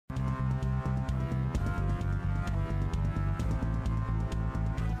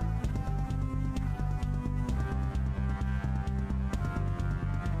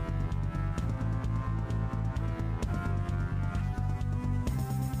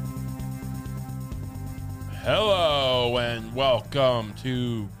Hello and welcome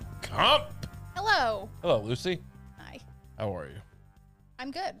to Comp. Hello. Hello, Lucy. Hi. How are you?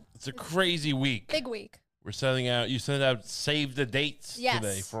 I'm good. It's a crazy week. Big week. We're sending out, you sent out save the dates Yes.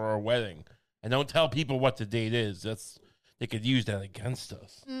 today for our wedding. And don't tell people what the date is. They could use that against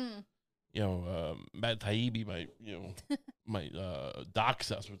us. You know, Matt Taibbi might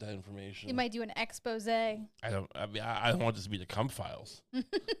dox us with that information. You might do an expose. I don't want this to be the Comp Files.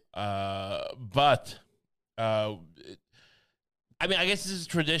 But I guess this is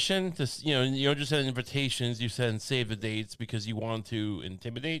tradition. You don't just send invitations. You send save the dates because you want to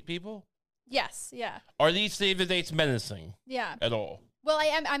intimidate people. Yes. Yeah. Are these save the dates menacing? Yeah. At all? Well,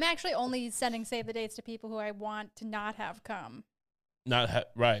 I'm actually only sending save the dates to people who I want to not have come.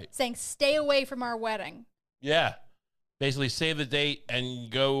 Right. Saying stay away from our wedding. Yeah. Basically, save the date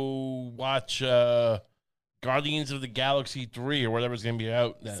and go watch Guardians of the Galaxy 3 or whatever's going to be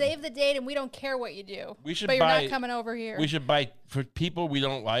out then. Save the date, and we don't care what you do. But you're not coming over here. We should buy, for people we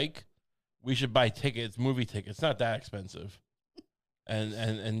don't like, we should buy tickets, movie tickets. Not that expensive.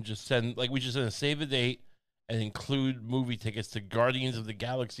 and just send, we should send a save the date and include movie tickets to Guardians of the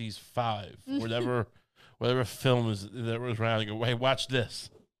Galaxies 5. Whatever film that was around. And go, hey, watch this.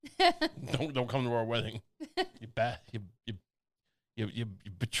 Don't come to our wedding. You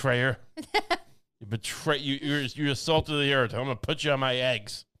betrayer. You're assaulted the earth. I'm gonna put you on my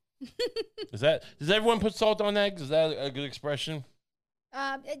eggs. Does everyone put salt on eggs? Is that a good expression?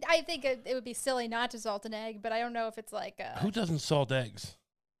 I think it would be silly not to salt an egg, but I don't know if it's who doesn't salt eggs?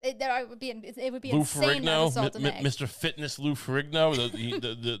 It would be Lou insane not to salt an egg. Mr. Fitness Lou Ferrigno,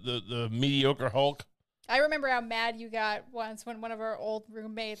 the mediocre Hulk. I remember how mad you got once when one of our old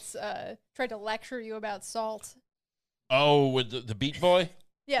roommates tried to lecture you about salt. Oh, with the Beat Boy?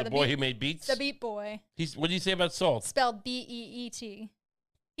 Yeah, the boy who made beats? The Beat Boy. What did he say about salt? Spelled B-E-E-T.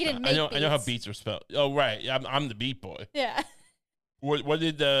 He didn't make beats. I know how beats are spelled. Oh, right. I'm the Beat Boy. Yeah. What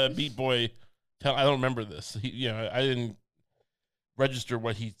did the Beat Boy tell? I don't remember this. I didn't register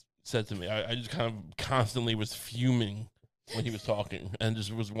what he said to me. I just kind of constantly was fuming when he was talking and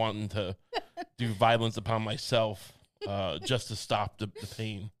just was wanting to do violence upon myself just to stop the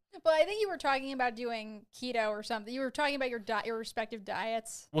pain. Well, I think you were talking about doing keto or something. You were talking about your respective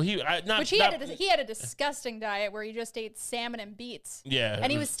diets. Well, he had a disgusting diet where he just ate salmon and beets. Yeah,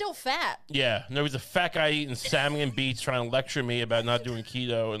 and he was still fat. Yeah, and there was a fat guy eating salmon and beets trying to lecture me about not doing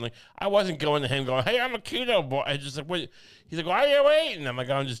keto, and I wasn't going to him going, "Hey, I'm a keto boy." I just what? He's like, "Why are you eating?" I'm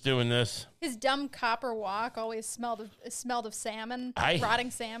like, "I'm just doing this." His dumb copper walk always smelled of salmon, rotting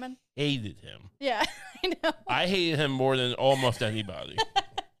salmon. Hated him. Yeah, I know. I hated him more than almost anybody.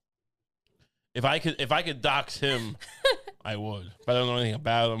 If I could dox him, I would. But I don't know anything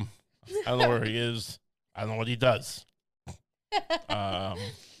about him. I don't know where he is. I don't know what he does.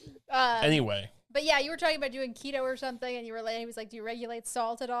 Anyway. But yeah, you were talking about doing keto or something, and he was like, "Do you regulate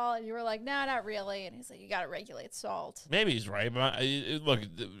salt at all?" And you were like, "No, not really." And he's like, "You got to regulate salt." Maybe he's right, but look,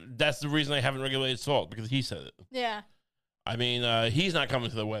 that's the reason I haven't regulated salt, because he said it. Yeah. I mean, he's not coming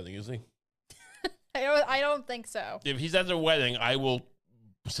to the wedding, is he? I don't think so. If he's at the wedding, I will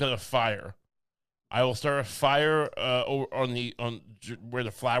set a fire. I will start a fire on where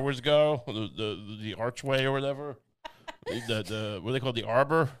the flowers go, the archway or whatever. What do they call the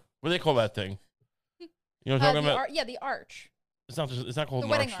arbor? What do they call that thing? You know what I'm talking about? The arch. It's not called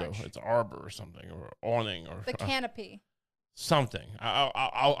an arch though. It's arbor or something, or awning, or the canopy. Something.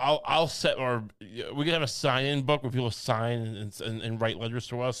 I'll set, or we can have a sign-in book where people sign and write letters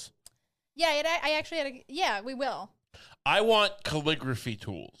to us. Yeah, I actually had we will. I want calligraphy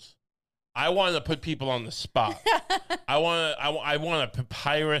tools. I want to put people on the spot. I want a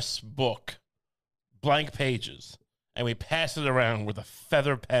papyrus book, blank pages, and we pass it around with a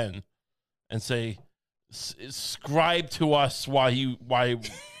feather pen, and say, "Scribe to us why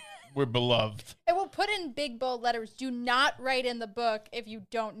we're beloved." And we'll put in big bold letters: "Do not write in the book if you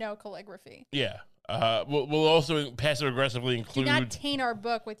don't know calligraphy." Yeah. We'll also passive aggressively include. Do not taint our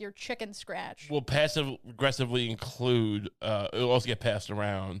book with your chicken scratch. We'll passive aggressively include. It'll also get passed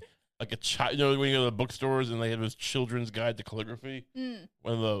around. Like a child, when you go to the bookstores and they have this children's guide to calligraphy,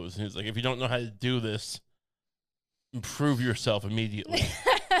 one of those. And it's like, if you don't know how to do this, improve yourself immediately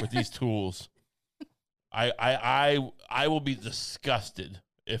with these tools. I will be disgusted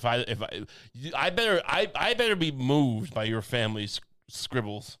if I better be moved by your family's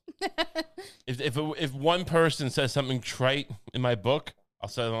scribbles. If one person says something trite in my book, I'll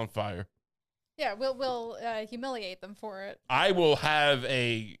set it on fire. Yeah, we'll humiliate them for it. I will have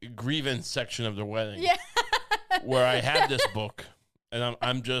a grievance section of the wedding. Yeah. Where I have this book, and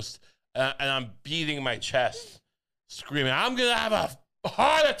I'm beating my chest, screaming, "I'm gonna have a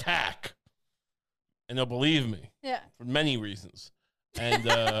heart attack!" and they'll believe me Yeah. for many reasons. And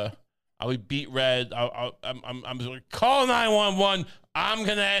I'll be beat red. I'm like, call 911. I'm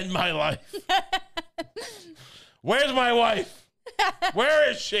gonna end my life. Where's my wife? Where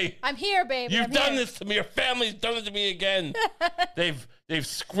is she? I'm here, baby. You've I'm done here. this to me. Your family's done it to me again. They've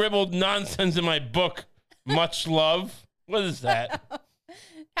scribbled nonsense in my book. Much love. What is that?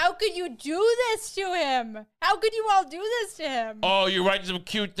 How could you do this to him? How could you all do this to him? Oh, you write some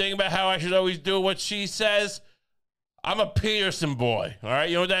cute thing about how I should always do what she says. I'm a Peterson boy. All right,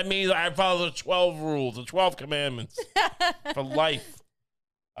 you know what that means? I follow the 12 rules, the 12 commandments for life.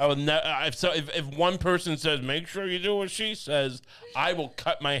 I will never. So if one person says, "Make sure you do what she says," I will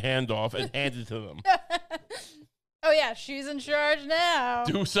cut my hand off and hand it to them. Oh yeah, she's in charge now.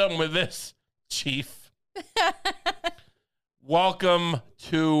 Do something with this, Chief. Welcome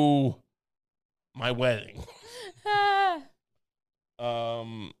to my wedding. Yeah. Are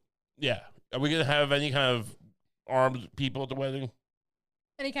we gonna have any kind of armed people at the wedding?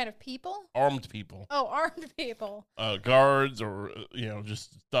 Any kind of people? Armed people. Oh, armed people. Guards or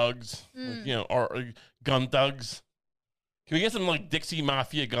just thugs. Mm. Like, gun thugs. Can we get some like Dixie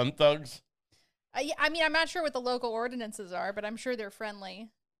Mafia gun thugs? Yeah, I mean, I'm not sure what the local ordinances are, but I'm sure they're friendly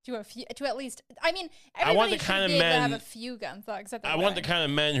to a few, to at least. I mean, everybody want the should kind of be able to men- have a few gun thugs at the I want the kind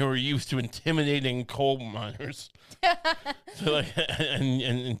of men who are used to intimidating coal miners. So, like,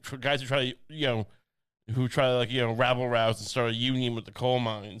 and guys who try to rabble rouse and start a union with the coal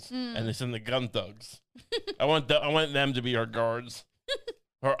mines, and they send the gun thugs. I want them to be our guards,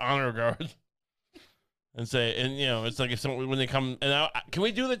 our honor guard, and say, and it's like if someone when they come and can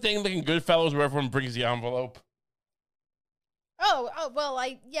we do the thing like in Goodfellas where everyone brings the envelope Oh well,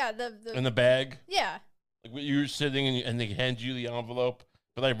 in the bag, yeah. like when you're sitting and they hand you the envelope.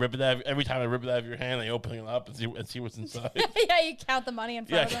 But I rip it out every time I rip it out of your hand. I open it up and see what's inside. Yeah, you count the money in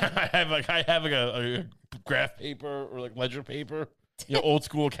front of them. I have a graph paper or like ledger paper, old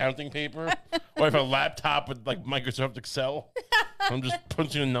school accounting paper, or I have a laptop with like Microsoft Excel. I'm just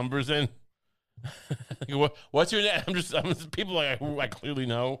punching the numbers in. What's your name? I'm just people like who I clearly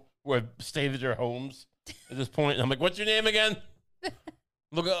know who have stayed at their homes at this point. And I'm like, what's your name again?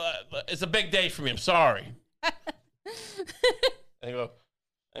 Look, it's a big day for me. I'm sorry. They go,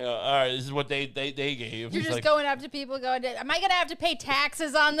 all right, this is what they gave. You're It's just like, going up to people going, am I going to have to pay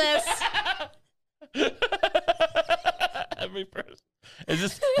taxes on this? every person.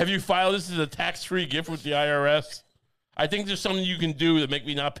 Have you filed this as a tax-free gift with the IRS? I think there's something you can do to make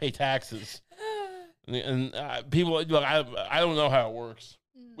me not pay taxes. And people, look, I don't know how it works.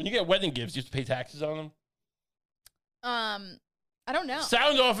 When you get wedding gifts, you have to pay taxes on them? I don't know.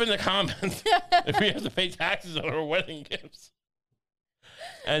 Sound off in the comments if we have to pay taxes on our wedding gifts.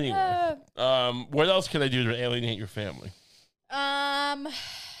 Anyway, what else can I do to alienate your family?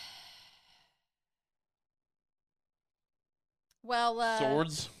 Well,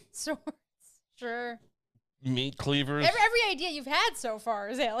 Swords, sure. meat cleavers. Every idea you've had so far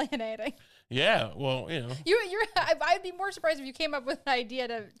is alienating. Yeah, well, I'd be more surprised if you came up with an idea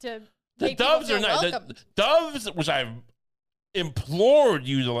to the make doves people are feel nice. The welcomed. doves, which I've implored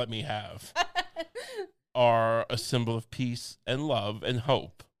you to let me have, are a symbol of peace and love and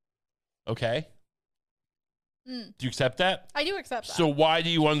hope. Okay? Do you accept that? I do accept that. So why do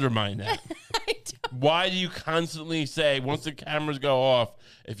you undermine that? I don't. Why do you constantly say, once the cameras go off,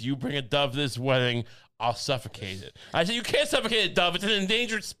 if you bring a dove to this wedding, I'll suffocate it? I said, you can't suffocate a dove. It's an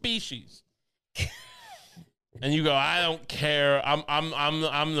endangered species. And you go, I don't care.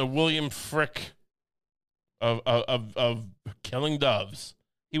 I'm the William Frick of killing doves.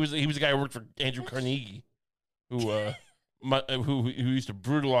 He was the guy who worked for Andrew Carnegie, who used to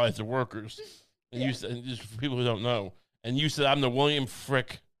brutalize the workers. And just for people who don't know. And you said I'm the William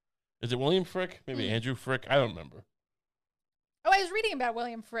Frick. Is it William Frick? Maybe Andrew Frick. I don't remember. Oh, I was reading about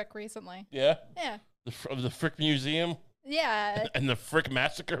William Frick recently. Yeah. Yeah. Of the Frick Museum Yeah. and the Frick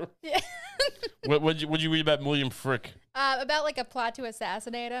Massacre. Yeah. What'd you read about William Frick? About like a plot to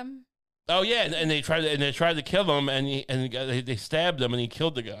assassinate him. Oh yeah, and they tried to kill him, and they stabbed him, and he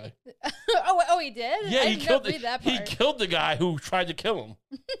killed the guy. Oh, he did? Yeah, I didn't read that part. he killed the guy who tried to kill him,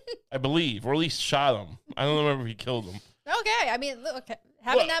 I believe, or at least shot him. I don't remember if he killed him. Okay, I mean, look,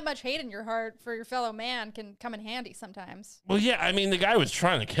 having that much hate in your heart for your fellow man can come in handy sometimes. Well, yeah, I mean, the guy was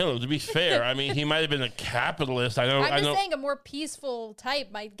trying to kill him. To be fair, I mean, he might have been a capitalist. I'm just saying a more peaceful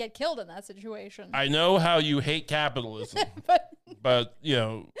type might get killed in that situation. I know how you hate capitalism, but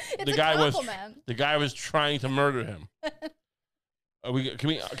the guy was trying to murder him.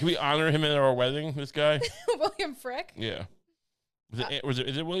 Can we honor him at our wedding? This guy, William Frick. Yeah. Is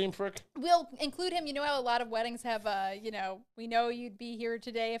it William Frick? We'll include him. You know how a lot of weddings have, we know you'd be here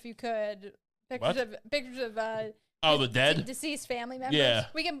today if you could, Pictures of Oh, the dead? deceased family members. Yeah.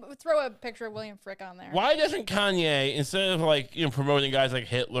 We can throw a picture of William Frick on there. Why doesn't Kanye, instead of like, promoting guys like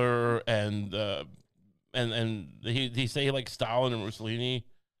Hitler and he say like Stalin and Mussolini?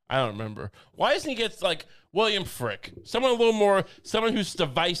 I don't remember. Why doesn't he get like William Frick? Someone a little more, someone who's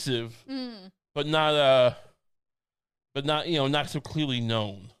divisive, but not not so clearly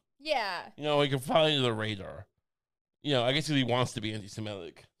known. Yeah. He can fly under the radar. I guess he wants to be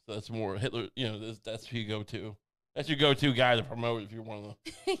anti-Semitic. So that's more Hitler, that's who you go to. That's your go-to guy to promote if you want to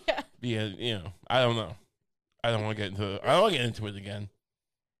be I don't know. I don't want to get into it. I don't want to get into it again.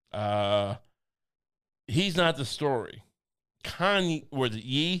 He's not the story. Kanye, was it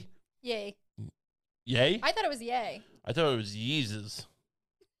Ye? Yay. Yay? I thought it was yay. I thought it was Yeezus.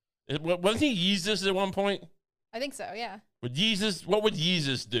 Wasn't he Yeezus at one point? I think so, yeah. What would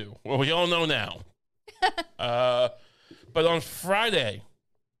Yeezus do? Well, we all know now. But on Friday,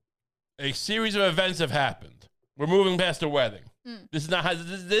 a series of events have happened. We're moving past the wedding. This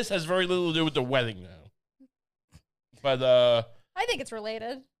has very little to do with the wedding now. But I think it's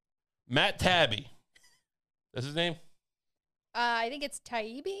related. Matt Taibbi. That's his name? I think it's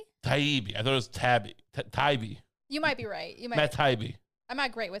Taibbi. Taibbi. I thought it was Tabby. Taibbi. You might be right. Matt Taibbi. I'm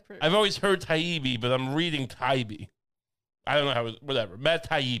not great with I've always heard Taibbi, but I'm reading Taibbi. I don't know how whatever. Matt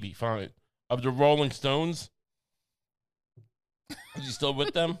Taibbi, fine. Of the Rolling Stones. Is he still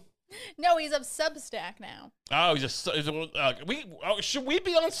with them? No, he's of Substack now. Oh, should we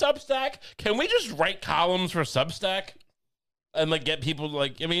be on Substack? Can we just write columns for Substack? And like get people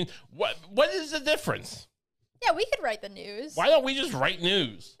what is the difference? Yeah, we could write the news. Why don't we just write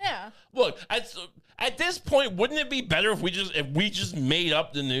news? Yeah. Look, at this point, wouldn't it be better if we just made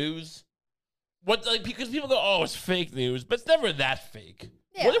up the news? Because people go, oh, it's fake news, but it's never that fake.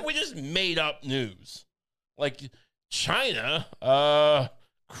 Yeah. What if we just made up news? Like China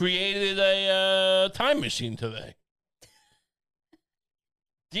created a time machine today.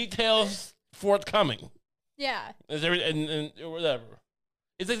 Details forthcoming. Yeah. And whatever.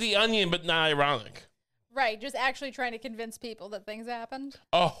 It's like The Onion, but not ironic. Right, just actually trying to convince people that things happened.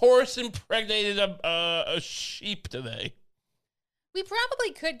 A horse impregnated a sheep today. We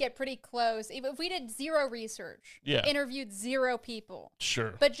probably could get pretty close even if we did zero research. Yeah. Interviewed zero people.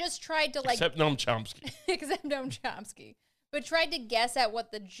 Sure. But just tried to Except Noam Chomsky. Except Noam Chomsky. But tried to guess at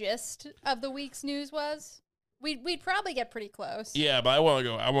what the gist of the week's news was. We'd probably get pretty close. Yeah, but I want to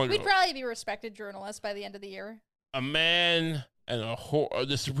go. We'd probably be respected journalists by the end of the year. A man and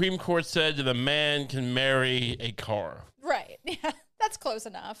the Supreme Court said that a man can marry a car. Right. Yeah, that's close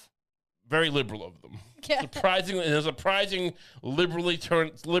enough. Very liberal of them. Yeah. Surprisingly, in a surprising liberally turn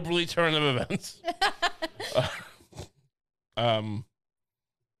of events. A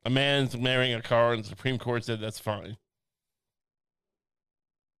man's marrying a car, and the Supreme Court said that's fine.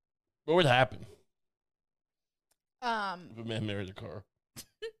 What would happen? If a man married a car,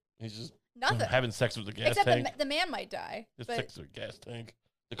 he's just nothing having sex with the gas except tank. the man might die. Just sex with a gas tank.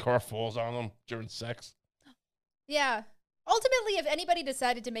 The car falls on him during sex. Yeah. Ultimately, if anybody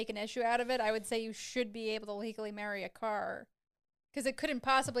decided to make an issue out of it, I would say you should be able to legally marry a car. Because it couldn't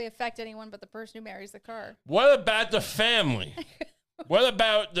possibly affect anyone but the person who marries the car. What about the family? What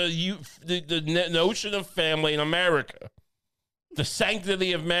about the notion of family in America? The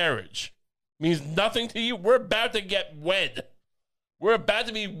sanctity of marriage means nothing to you. We're about to get wed. We're about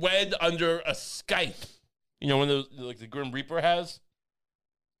to be wed under a Skype. One of those like the Grim Reaper has?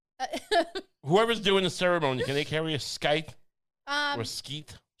 Whoever's doing the ceremony, can they carry a Skype or a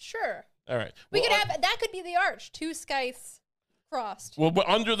skeet? Sure. All right. We could have that. Could be the arch. 2 scythes crossed. Well, but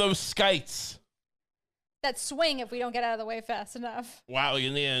under those skytes. That swing if we don't get out of the way fast enough. Wow,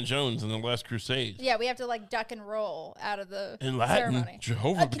 Indiana Jones in the Last Crusade. Yeah, we have to duck and roll out of the in Latin, ceremony.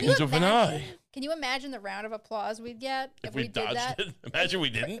 Jehovah begins with an I. Can you imagine the round of applause we'd get if we did dodged that? it? Imagine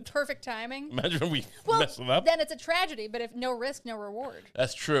we didn't. Perfect timing. Imagine we messed it up. Then it's a tragedy, but if no risk, no reward.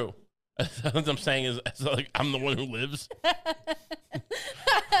 That's true. What I'm saying is, I'm the one who lives.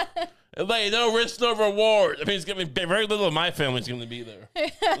 No risk, no reward. I mean, it's going to be very little of my family's going to be there.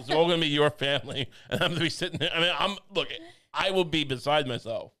 It's all going to be your family, and I'm going to be sitting there. I mean, I will be beside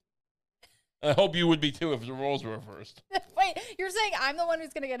myself. I hope you would be too if the roles were reversed. Wait, you're saying I'm the one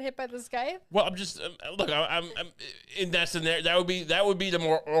who's going to get hit by the Skype? Well, I'm just I'm in that scenario. That would be the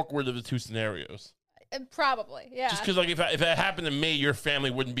more awkward of the two scenarios. Probably, yeah. Just because, if it happened to me, your family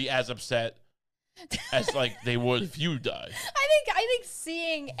wouldn't be as upset as they would if you died. I think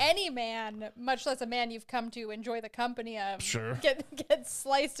seeing any man, much less a man you've come to enjoy the company of, sure, get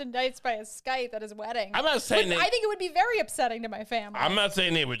sliced and diced by a Skype at his wedding. I'm not saying I think it would be very upsetting to my family. I'm not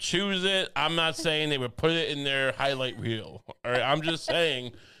saying they would choose it. I'm not saying they would put it in their highlight reel. All right, I'm just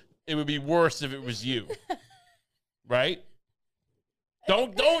saying it would be worse if it was you, right?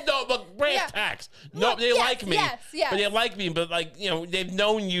 Don't look, brass tacks. No, Look, they yes, like me. yes. But they like me, but like, you know, they've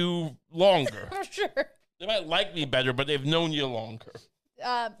known you longer. For sure. They might like me better, but they've known you longer.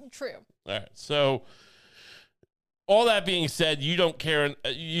 True. All right. So all that being said, you don't care.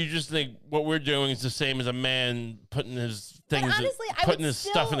 You just think what we're doing is the same as a man putting his things, honestly, I putting would his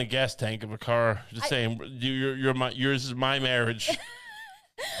stuff in the gas tank of a car. Just saying, yours is my marriage.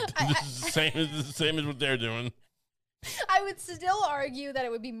 This is the same as what they're doing. I would still argue that it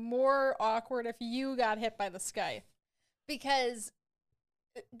would be more awkward if you got hit by the scythe, because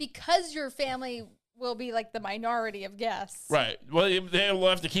your family will be like the minority of guests, Right. Well, they'll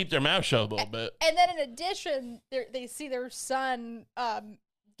have to keep their mouth shut a little bit. And then in addition, they see their son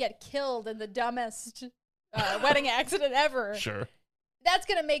get killed in the dumbest wedding accident ever. Sure. That's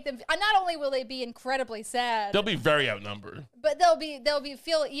gonna make them. Not only will they be incredibly sad, They'll be very outnumbered. but they'll be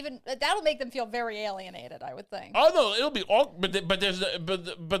feel even. That'll make them feel very alienated, I would think. Oh no, it'll be all. But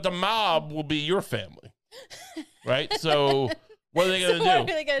the mob will be your family, right? So what are they gonna do?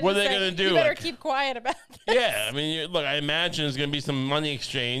 What are they gonna do? You better Like, keep quiet about this. yeah, I mean, look, I imagine there's gonna be some money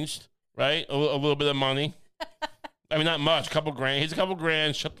exchanged, right? A little bit of money. I mean, not much. Couple grand. Here's a couple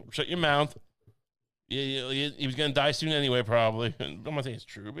grand. Shut your mouth. Yeah, he was gonna die soon anyway, probably. I'm not saying it's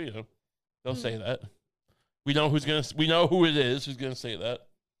true, but you know, they'll say that. We know who it is who's gonna say that.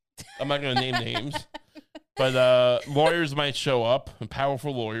 I'm not gonna name names, but lawyers might show up, and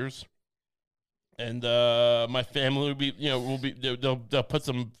powerful lawyers, and my family they'll put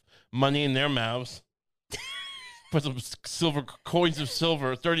some money in their mouths, put some coins of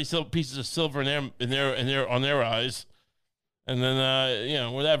silver, 30 pieces of silver on their eyes. And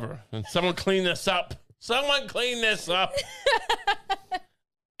then, whatever. And someone clean this up.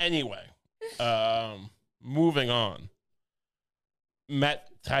 Anyway, moving on. Matt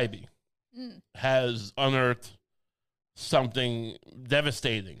Taibbi has unearthed something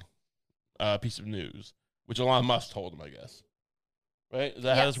devastating, piece of news, which Elon Musk told him, I guess. Right? Is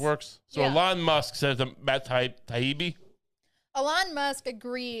that how this works? So Yeah. Elon Musk says to Matt Taibbi. Elon Musk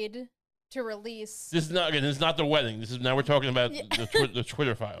agreed to release. This is not the wedding. Now we're talking about the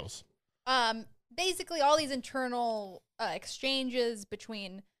Twitter files. Basically all these internal exchanges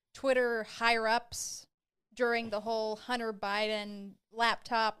between Twitter higher ups during the whole Hunter Biden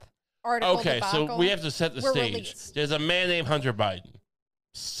laptop article. Okay, debacle so we have to set the were stage. released. There's a man named Hunter Biden,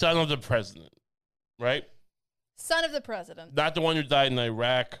 son of the president, right? Son of the president. Not the one who died in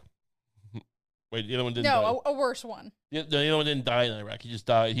Iraq. Wait, the other one didn't die. No, a worse one. The other one didn't die in Iraq. He just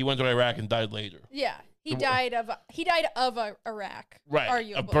died. He went to Iraq and died later. Yeah, he The- died of Iraq. Right.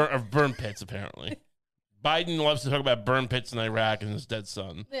 Arguably. Of burn pits, apparently. Biden loves to talk about burn pits in Iraq and his dead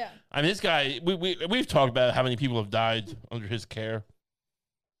son. Yeah. I mean, this guy, we've talked about how many people have died under his care.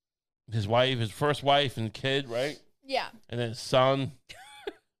 His wife, his first wife and kid, right? Yeah. And then his son.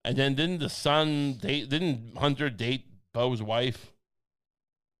 And then didn't Hunter date Bo's wife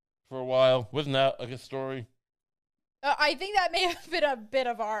for a while? Wasn't that like a story? I think that may have been a bit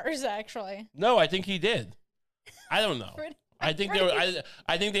of ours, actually. No, I think he did. I don't know. I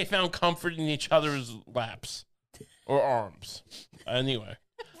think they found comfort in each other's laps or arms. Anyway,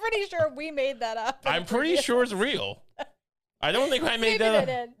 Pretty sure we made that up. I'm pretty sure it's real. I don't think I made Maybe that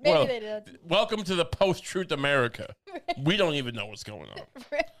they up. did. Maybe they did. Welcome to the post-truth America. We don't even know what's going on.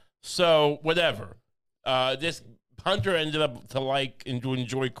 So whatever. This Hunter ended up to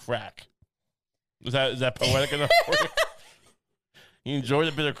enjoy crack. Is that poetic enough for you? You enjoyed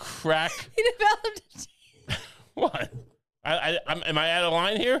a bit of crack. He developed. What? Am I out of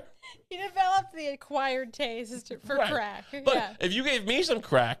line here? He developed the acquired taste for Right. crack. But Yeah. if you gave me some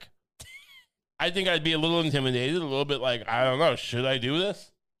crack, I think I'd be a little intimidated, a little bit like, I don't know, should I do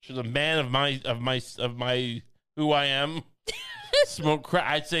this? Should a man of my who I am smoke crack?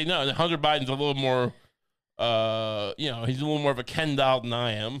 I'd say no. And Hunter Biden's a little more, he's a little more of a Ken doll than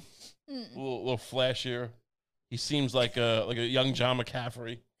I am. A little flashier. He seems like a young John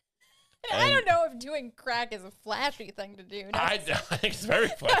McCaffrey. I don't know if doing crack is a flashy thing to do. No. I think it's very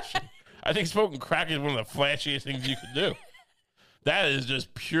flashy. I think smoking crack is one of the flashiest things you could do. That is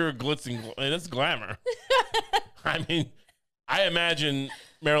just pure glitz and that's glamour. I mean, I imagine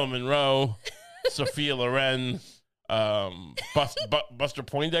Marilyn Monroe, Sophia Loren, Buster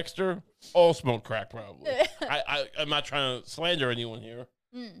Poindexter all smoke crack probably. I'm not trying to slander anyone here,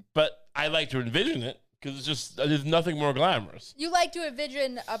 but I like to envision it because there's nothing more glamorous. You like to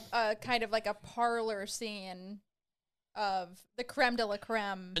envision a kind of like a parlor scene of the creme de la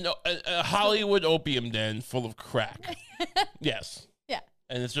creme. No, a Hollywood opium den full of crack. Yes. Yeah.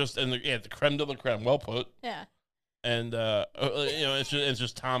 And it's just the creme de la creme. Well put. Yeah. and it's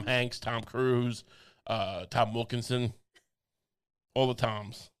just Tom Hanks, Tom Cruise, Tom Wilkinson, all the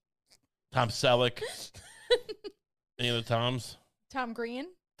Toms, Tom Selleck, any of the Toms, Tom Green,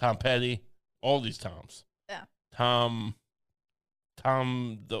 Tom Petty, all these Toms. Yeah.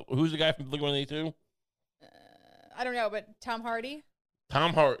 Who's the guy from Blink-182? I don't know, but Tom Hardy.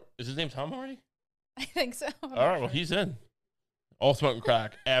 Tom Hart. Is his name Tom Hardy? I think so. All right, well, he's in. All smoking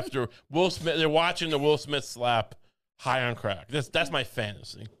crack after Will Smith. They're watching the Will Smith slap high on crack. That's my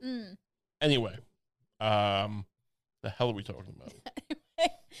fantasy. Anyway, the hell are we talking about?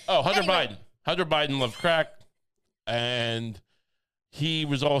 Oh, Hunter Biden. Hunter Biden loves crack, and he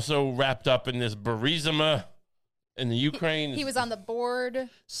was also wrapped up in this Burisma in the Ukraine. He was on the board.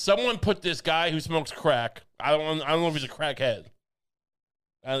 Someone put this guy who smokes crack. I don't know if he's a crackhead.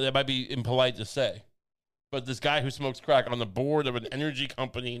 That might be impolite to say, but this guy who smokes crack on the board of an energy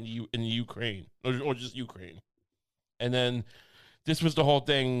company in the Ukraine, or just Ukraine. And then this was the whole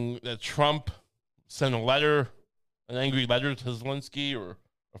thing that Trump sent an angry letter to Zelensky, or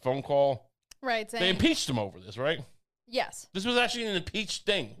a phone call. Right. They impeached him over this, right? Yes. This was actually an impeached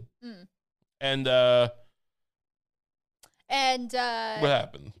thing. And what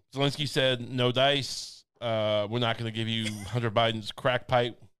happened? Zelensky said, "No dice. We're not going to give you Hunter Biden's crack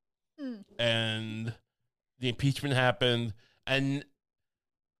pipe." And the impeachment happened.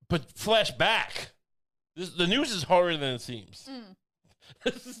 But flashback. The news is harder than it seems.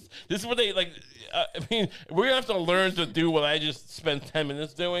 This is what they like. I mean, we're gonna have to learn to do what I just spent 10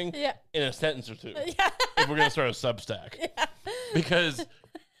 minutes doing in a sentence or two. If we're gonna start a Substack, because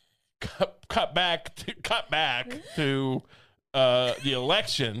cut back to the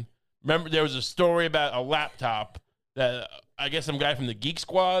election. Remember, there was a story about a laptop that I guess some guy from the Geek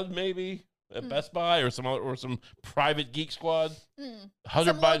Squad, maybe at Best Buy, or some private Geek Squad.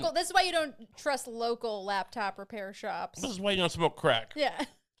 Hunter Biden. This is why you don't trust local laptop repair shops. This is why you don't smoke crack. Yeah.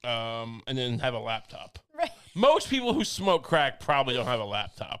 And then have a laptop. Right. Most people who smoke crack probably don't have a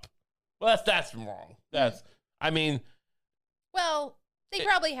laptop. Well, that's wrong. Well, they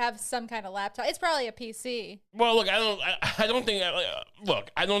probably have some kind of laptop. It's probably a PC. Well, look, I don't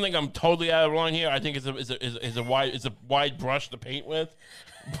think I'm totally out of line here. I think it's a wide brush to paint with,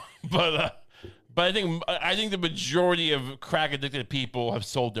 but I think the majority of crack addicted people have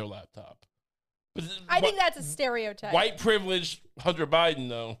sold their laptop. But I think that's a stereotype. White privileged Hunter Biden,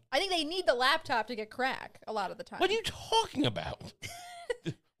 though. I think they need the laptop to get crack a lot of the time. What are you talking about?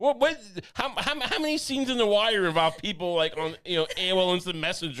 How many scenes in The Wire involve people like on AOL Instant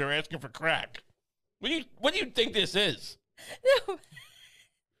Messenger asking for crack? What do you think this is? No.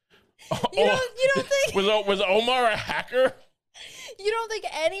 You don't think was Omar a hacker? You don't think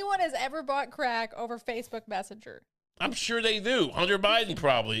anyone has ever bought crack over Facebook Messenger? I'm sure they do. Hunter Biden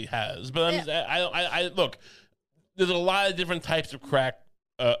probably has, but I look. There's a lot of different types of crack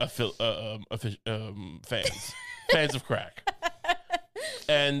fans of crack.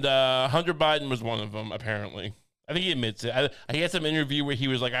 And Hunter Biden was one of them, apparently. I think he admits it. I had some interview where he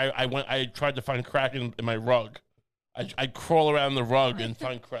was like, I tried to find crack in my rug. I'd crawl around the rug and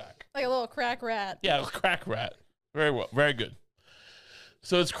find crack. Like a little crack rat. Yeah, a crack rat. Very well. Very good.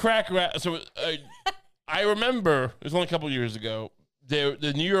 So it's crack rat. So I remember, it was only a couple years ago,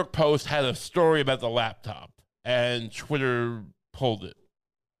 the New York Post had a story about the laptop, and Twitter pulled it,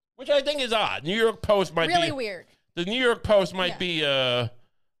 which I think is odd. New York Post might be really weird. The New York Post might be a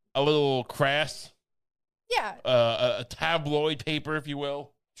little crass. Yeah. A tabloid paper, if you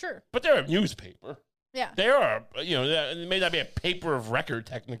will. Sure. But they're a newspaper. Yeah. They are, it may not be a paper of record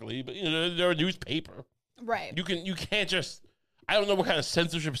technically, but they're a newspaper. Right. You can't just, I don't know what kind of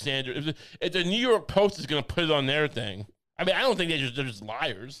censorship standard. If the New York Post is going to put it on their thing, I mean, I don't think they're just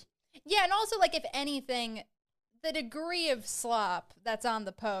liars. Yeah, and also, like, if anything, the degree of slop that's on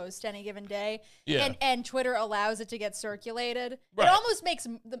the Post any given day, and Twitter allows it to get circulated, it almost makes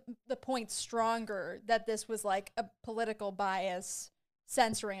the point stronger that this was like a political bias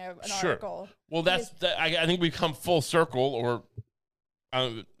censoring an article. Well, I think we've come full circle, or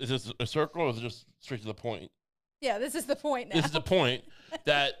is this a circle, or is it just straight to the point? Yeah, this is the point now. This is the point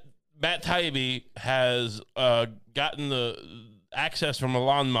that Matt Taibbi has gotten the access from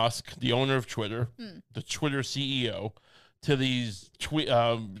Elon Musk, the owner of Twitter, the Twitter CEO, to these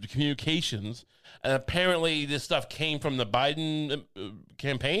communications. And apparently this stuff came from the Biden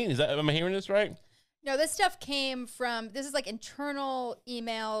campaign. Am I hearing this right? No, this stuff came from, this is like internal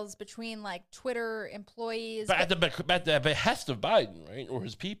emails between like Twitter employees. But at the behest of Biden, right? Or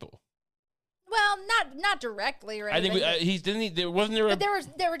his people. Well, not directly, right? I think he's didn't. Wasn't there? But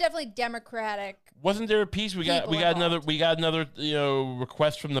there were definitely Democratic. Wasn't there a piece we got People another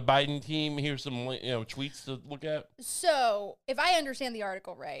request from the Biden team? Here's some tweets to look at. So if I understand the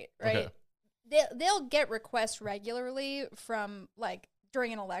article right, Okay. they'll get requests regularly from like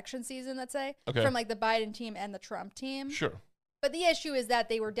during an election season, let's say, Okay. from like the Biden team and the Trump team. Sure. But the issue is that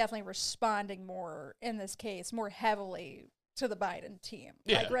they were definitely responding more in this case, more heavily to the Biden team.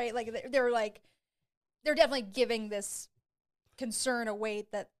 Yeah. Like, right? Like they're definitely giving this concern a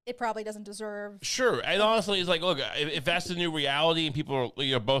weight that it probably doesn't deserve. Sure. And honestly, it's like, look, if that's the new reality and people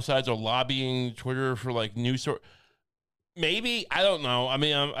are, both sides are lobbying Twitter for like news sort, maybe, I don't know. I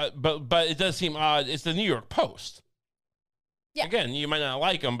mean, but it does seem odd. It's the New York Post. Yeah. Again, you might not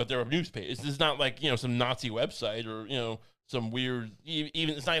like them, but they're a newspaper. It's not like, some Nazi website or, some weird,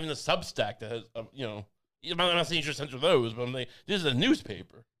 even it's not even a Substack that has, I'm not saying you should censor those, but I'm like, this is a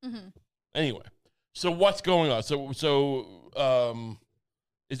newspaper. Mm-hmm. Anyway, so what's going on? So,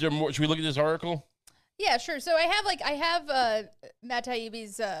 is there more? Should we look at this article? Yeah, sure. So I have Matt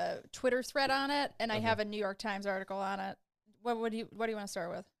Taibbi's Twitter thread on it, and I have a New York Times article on it. What do you want to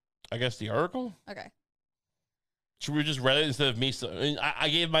start with? I guess the article. Okay. Should we just read it instead of me? I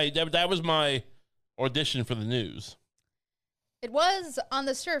gave that was my audition for the news. It was, on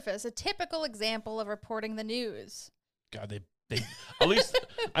the surface, a typical example of reporting the news. God, they at least,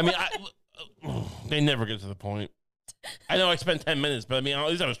 I mean, they never get to the point. I know I spent 10 minutes, but I mean, at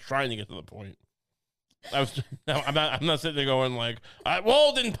least I was trying to get to the point. I'm not sitting there going like,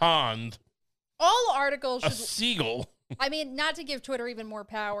 Walden Pond. All articles A should, seagull. I mean, not to give Twitter even more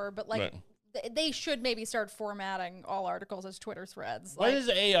power, but like, Right. They should maybe start formatting all articles as Twitter threads. Why is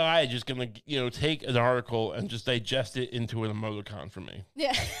AI just gonna, take an article and just digest it into an emoticon for me?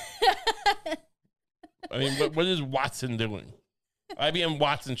 Yeah. I mean, what is Watson doing? IBM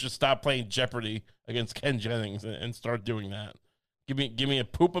Watson should stop playing Jeopardy against Ken Jennings and start doing that. Give me a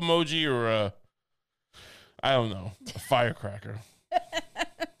poop emoji or I don't know, a firecracker.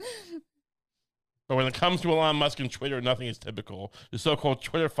 But when it comes to Elon Musk and Twitter, nothing is typical. The so-called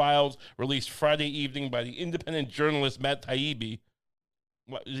Twitter files released Friday evening by the independent journalist Matt Taibbi.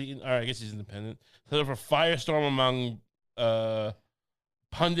 What is he? All right, I guess he's independent. Set off a firestorm among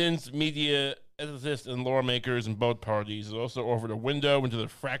pundits, media ethicists, and lawmakers in both parties. It also offered a window into the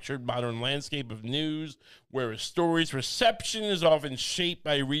fractured modern landscape of news, where a story's reception is often shaped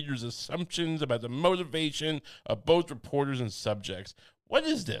by readers' assumptions about the motivation of both reporters and subjects. What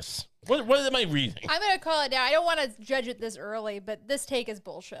is this? What am I reading? I'm going to call it now. I don't want to judge it this early, but this take is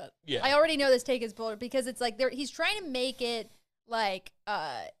bullshit. Yeah. I already know this take is bullshit because it's like he's trying to make it like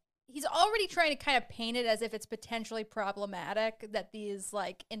he's already trying to kind of paint it as if it's potentially problematic that these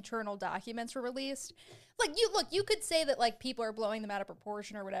like internal documents were released. Like you could say that like people are blowing them out of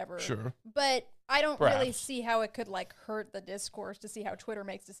proportion or whatever. Sure. But I don't really Perhaps. see how it could like hurt the discourse to see how Twitter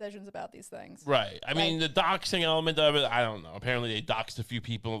makes decisions about these things. Right. I mean, the doxing element of it, I don't know. Apparently, they doxed a few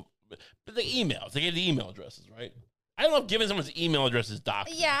people. But the emails, they gave the email addresses, right? I don't know if giving someone's email address is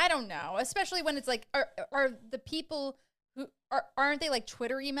doxing. Yeah, I don't know. Especially when it's like, are the people who aren't they like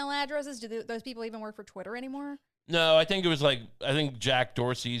Twitter email addresses? Do those people even work for Twitter anymore? No, I think it was like, I think Jack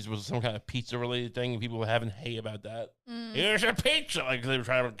Dorsey's was some kind of pizza related thing, and people were having hay about that. Here's your pizza. Like, they were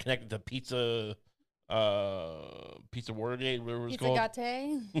trying to connect it to Pizza Watergate, whatever it was called.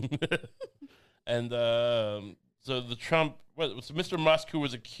 Pizza And so the Trump, so Mr. Musk, who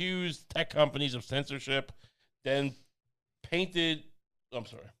was accused tech companies of censorship, then pointed,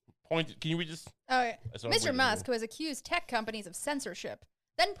 can you read this? Oh, yeah. I saw it Mr. reading Musk, it. who has accused tech companies of censorship,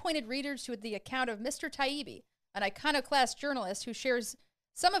 then pointed readers to the account of Mr. Taibbi, an iconoclast journalist who shares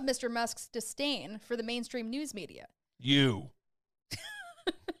some of Mr. Musk's disdain for the mainstream news media. You.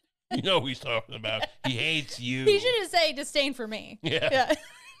 You know who he's talking about. He hates you. He should just say disdain for me. Yeah.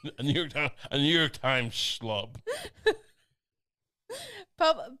 A New York Times schlub.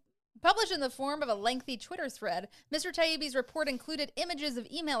 Published in the form of a lengthy Twitter thread, Mr. Taibbi's report included images of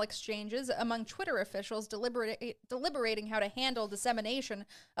email exchanges among Twitter officials deliberating how to handle dissemination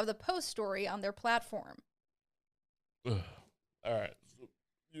of the Post story on their platform. Ugh. All right.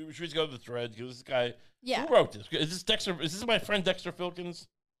 Should we just go to the thread? Because this guy, Yeah. who wrote this? Is this Dexter? Is this my friend Dexter Filkins?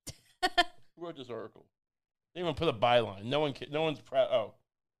 Who wrote this article? They didn't even put a byline. No one's proud. Oh,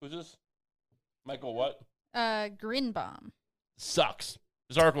 who's this? Michael what? Greenbaum. Sucks.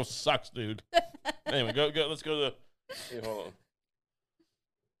 This article sucks, dude. Anyway, go. Let's go to. Hey, hold on.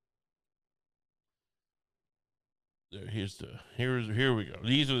 There, here we go.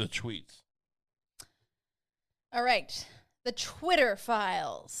 These are the tweets. All right. The Twitter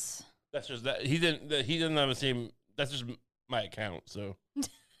files. That's just that he didn't have the same. That's just my account. So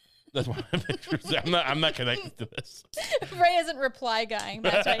That's why I'm not connected to this. Ray isn't reply guying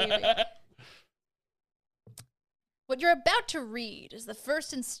Matt Taibbi. What you're about to read is the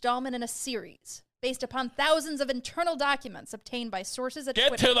first installment in a series based upon thousands of internal documents obtained by sources at Get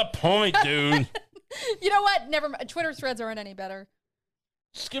Twitter. to the point, dude. You know what? Never mind. Twitter threads aren't any better.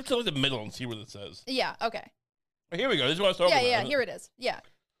 Skip to the middle and see what it says. Yeah, okay. Here we go. This is what I was talking about. Yeah, here it is. Yeah.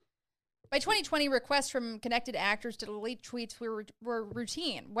 By 2020, requests from connected actors to delete tweets were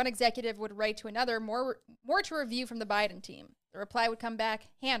routine. One executive would write to another, more to review from the Biden team. The reply would come back,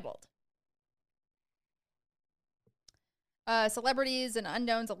 handled. Celebrities and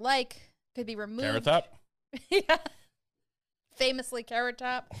unknowns alike could be removed. Carrot Top? Yeah. Famously, Carrot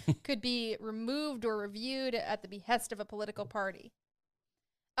Top could be removed or reviewed at the behest of a political party.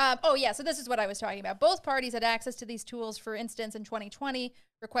 So this is what I was talking about. Both parties had access to these tools. For instance, in 2020,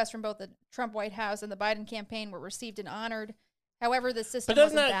 requests from both the Trump White House and the Biden campaign were received and honored. However, the system But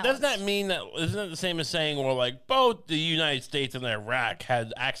wasn't balanced. doesn't that mean that, isn't it the same as saying, well, like, both the United States and Iraq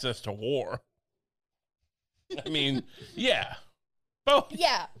had access to war? I mean, yeah. Both.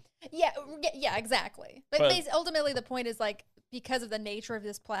 Yeah, exactly. But ultimately, the point is, like, because of the nature of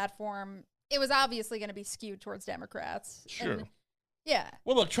this platform, it was obviously going to be skewed towards Democrats. Sure. And, yeah.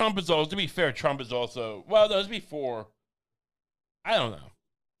 Well, look, Trump is also, to be fair, Trump is also, well, that was before, I don't know.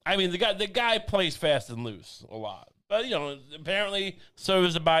 I mean, the guy plays fast and loose a lot. But, you know, apparently so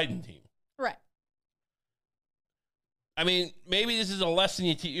does the Biden team. Right. I mean, maybe this is a lesson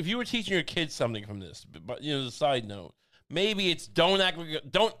you teach. If you were teaching your kids something from this, but you know, as a side note, maybe it's don't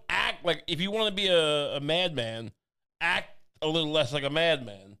act like, if you want to be a madman, act a little less like a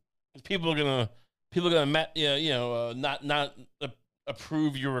madman. Because people are gonna not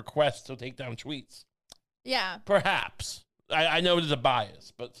approve your request to take down tweets. Yeah. Perhaps. I know there's a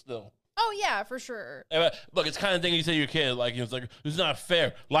bias, but still. Oh, yeah, for sure. Look, it's the kind of thing you say to your kid, like, it's like, it's not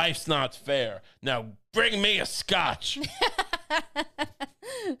fair. Life's not fair. Now, bring me a scotch.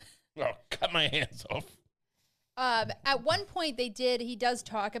 Oh, cut my hands off. At one point, he does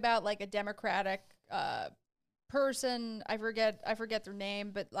talk about, like, a Democratic person. I forget their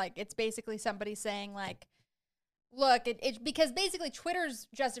name, but, like, it's basically somebody saying, like, look, because basically Twitter's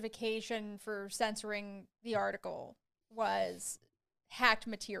justification for censoring the article was hacked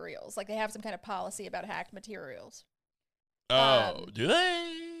materials. Like, they have some kind of policy about hacked materials. Oh, do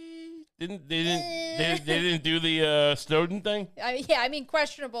they? They didn't do the Snowden thing? I mean,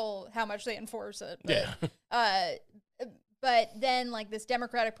 questionable how much they enforce it. But, yeah. But then, like, this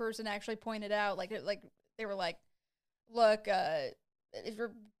Democratic person actually pointed out, like they were like, look, if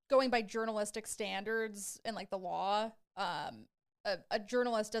you're going by journalistic standards and, like, the law, a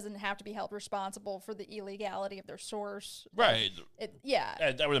journalist doesn't have to be held responsible for the illegality of their source. Right.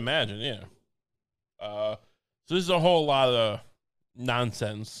 Yeah. I would imagine, yeah. So this is a whole lot of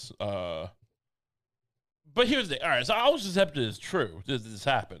nonsense. But here's the thing. All right, so I'll just accept it as true. This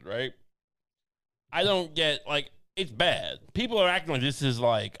happened, right? I don't get, like, it's bad. People are acting like this is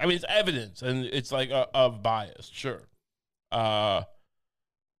like, I mean, it's evidence, and it's like of bias, sure.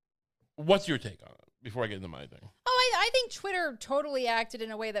 What's your take on it before I get into my thing? Oh, I think Twitter totally acted in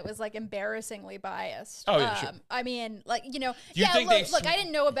a way that was, like, embarrassingly biased. Oh, yeah, sure. I mean, like, you know, look, I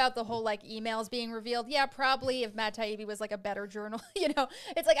didn't know about the whole, like, emails being revealed. Yeah, probably if Matt Taibbi was, like, a better journalist, you know,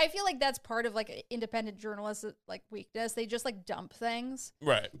 it's like, I feel like that's part of, like, independent journalists, like, weakness. They just, like, dump things.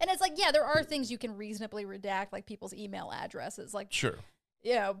 Right. And it's like, yeah, there are things you can reasonably redact, like people's email addresses, like, sure.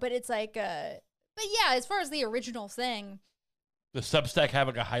 You know, but it's like, but yeah, as far as the original thing. Does Substack have,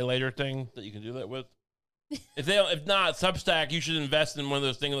 like, a highlighter thing that you can do that with? If not, Substack, you should invest in one of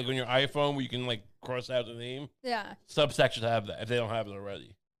those things like on your iPhone where you can, like, cross out the name. Yeah. Substack should have that if they don't have it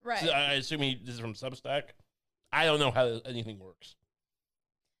already. Right. So I assume this is from Substack. I don't know how anything works.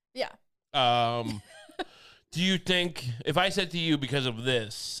 Yeah. Do you think, if I said to you because of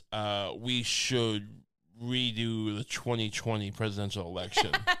this, we should redo the 2020 presidential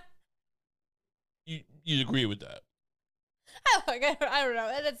election, you'd agree with that? I don't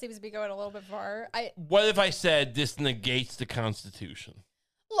know. That seems to be going a little bit far. What if I said this negates the Constitution?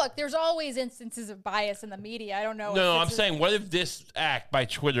 Look, there's always instances of bias in the media. I don't know. No, I'm saying, what if this act by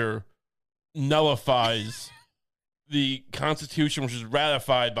Twitter nullifies the Constitution, which is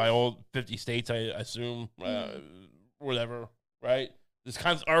ratified by all 50 states, I assume, whatever, right?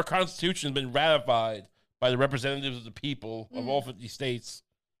 Our Constitution has been ratified by the representatives of the people of all 50 states,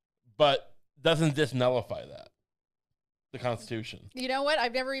 but doesn't this nullify that? The Constitution. You know what?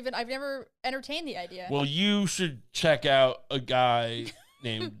 I've never entertained the idea. Well, you should check out a guy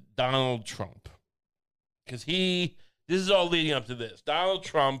named Donald Trump. Because this is all leading up to this. Donald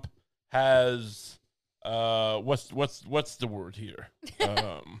Trump has, what's the word here?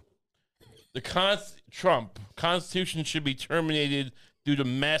 Trump Constitution should be terminated due to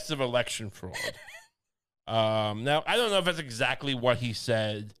massive election fraud. Now I don't know if that's exactly what he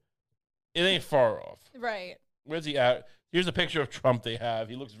said. It ain't far off. Right. Where's he at? Here's a picture of Trump they have.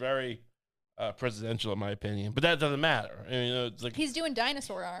 He looks very presidential in my opinion, but that doesn't matter. I mean, it's like He's doing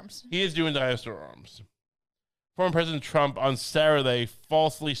dinosaur arms. he is doing dinosaur arms. Former President Trump on Saturday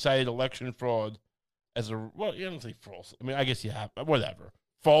falsely cited election fraud as a well. You don't say false. I mean, I guess you have whatever.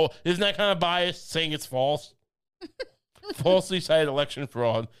 Isn't that kind of biased saying it's false? Falsely cited election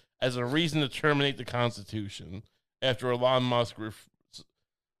fraud as a reason to terminate the Constitution after Elon Musk. All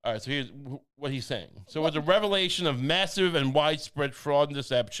right, so here's what he's saying. So, with the revelation of massive and widespread fraud and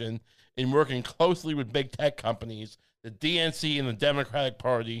deception in working closely with big tech companies, the DNC and the Democratic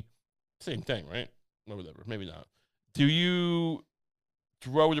Party, same thing, right? Or whatever, maybe not. Do you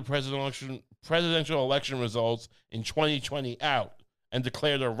throw the presidential election results in 2020 out and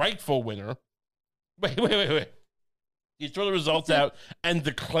declare the rightful winner? Wait. You throw the results out and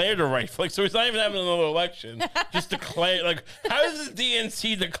declare the rightful. Like, so it's not even having another election. Just declare. Like, how does the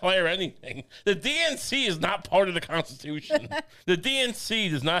DNC declare anything? The DNC is not part of the Constitution. The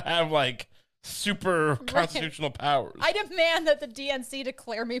DNC does not have like super constitutional powers. I demand that the DNC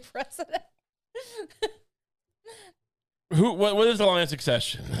declare me president. What is the line of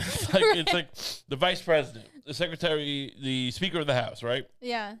succession? It's like the vice president, the secretary, the speaker of the House, right?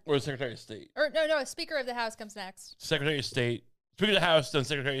 Yeah. Or the secretary of state. Or no, Speaker of the House comes next. Secretary of State. Speaker of the House, then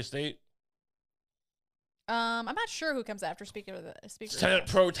Secretary of State. I'm not sure who comes after Speaker of the Senate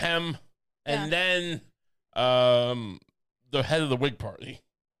House. pro tem, and then the head of the Whig Party.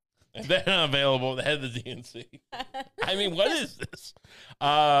 And they're not available, the head of the DNC. I mean, what is this?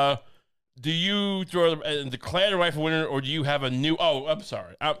 Do you throw and declare the rightful winner, or do you have a new? Oh, I'm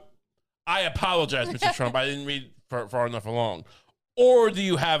sorry. I apologize, Mr. Trump. I didn't read far enough along. Or do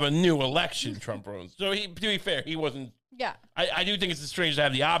you have a new election, Trump runs? So to be fair, he wasn't. Yeah. I do think it's strange to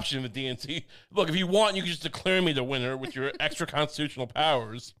have the option of the DNC. Look, if you want, you can just declare me the winner with your extra constitutional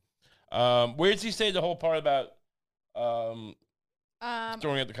powers. Where does he say the whole part about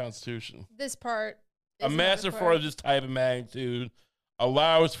throwing out the Constitution? This part. A massive fraud of this type of magnitude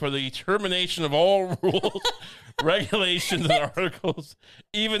allows for the termination of all rules, regulations, and articles,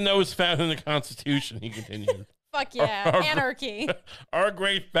 even those found in the Constitution, he continued. Fuck yeah, anarchy. Our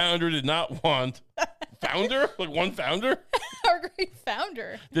great founder did not want... Founder? Like one founder? Our great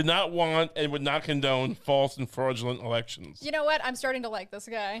founder. Did not want and would not condone false and fraudulent elections. You know what? I'm starting to like this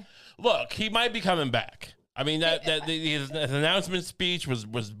guy. Look, he might be coming back. I mean, his announcement speech was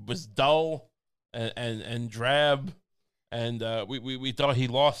dull and drab. And we thought he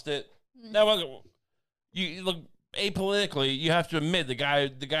lost it. Now, you look apolitically. You have to admit the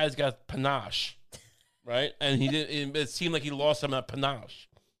guy's got panache, right? And he did. It seemed like he lost some of that panache,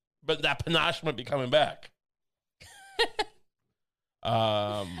 but that panache might be coming back.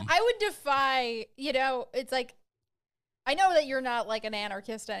 I would defy. It's like I know that you're not like an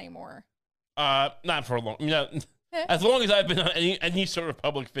anarchist anymore. Not for a long. As long as I've been on any sort of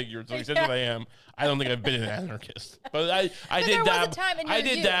public figure, to the extent that I am, I don't think I've been an anarchist. But I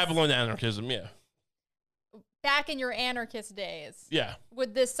did dabble in anarchism, yeah. Back in your anarchist days. Yeah.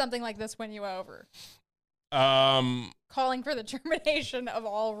 Would something like this win you over? Calling for the termination of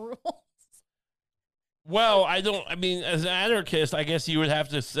all rules. Well, I mean, as an anarchist, I guess you would have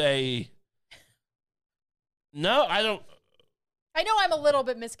to say, no, I don't. I know I'm a little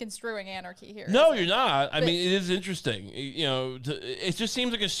bit misconstruing anarchy here. No, you're not. I mean, it is interesting. It just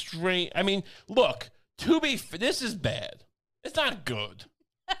seems like a strange. I mean, look, this is bad. It's not good.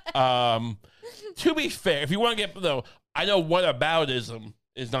 To be fair, if you want to get though, I know whataboutism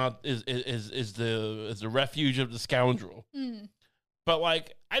is the refuge of the scoundrel. But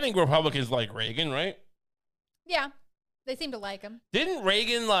like, I think Republicans like Reagan, right? Yeah, they seem to like him. Didn't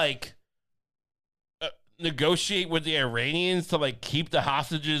Reagan negotiate with the Iranians to like keep the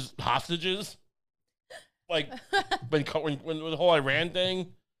hostages like when the whole Iran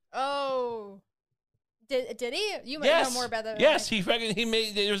thing? Oh, did he? You might know more about that. Yes, he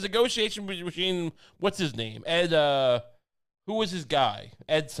made. There was negotiation between what's his name, Ed. Who was his guy?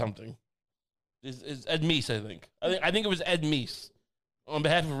 Ed something. Is Ed Meese? I think it was Ed Meese on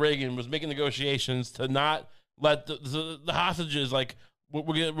behalf of Reagan was making negotiations to not let the hostages like.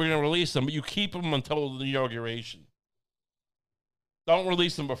 We're gonna release them, but you keep them until the inauguration. Don't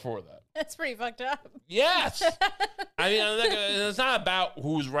release them before that. That's pretty fucked up. Yes. I mean, it's not about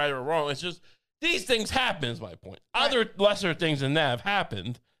who's right or wrong. It's just these things happen, is my point. Right. Other lesser things than that have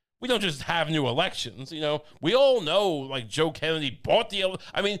happened. We don't just have new elections. We all know, like, Joe Kennedy bought the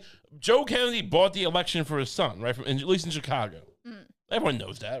election for his son, right? At least in Chicago. Everyone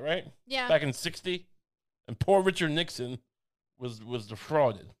knows that, right? Yeah. Back in '60, and poor Richard Nixon was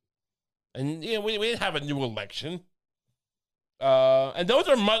defrauded, and we didn't have a new election. And those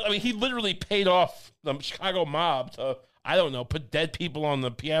are I mean, he literally paid off the Chicago mob to, I don't know, put dead people on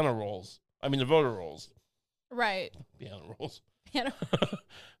the piano rolls. I mean, the voter rolls. Right. Piano rolls. Piano.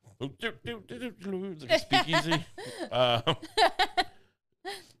 It's like a speakeasy.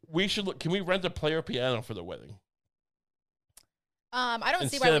 We should look. Can we rent a player piano for the wedding? I don't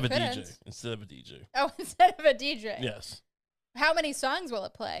see why Instead we of a couldn't. DJ. Instead of a DJ. Oh, instead of a DJ. Yes. How many songs will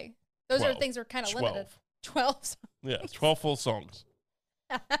it play? Those 12. are things are kind of 12. limited. 12 songs. Yeah, 12 full songs.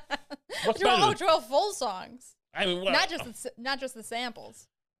 What's 12, better? 12 full songs. I mean, what, Not just the samples.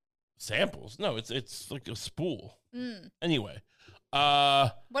 samples. No, it's like a spool. Mm. Anyway,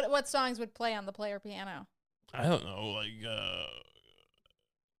 What songs would play on the player piano? I don't know, like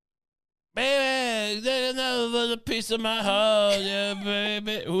baby, there's another little piece of my heart, yeah,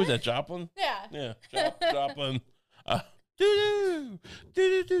 baby. Who was that? Joplin? Yeah. Yeah, Joplin. Am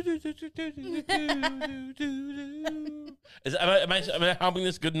I humming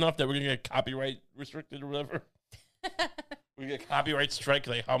this good enough that we're gonna get copyright restricted or whatever? We get copyright strike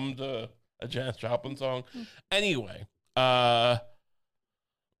because I hummed a Janis Joplin song. Anyway, I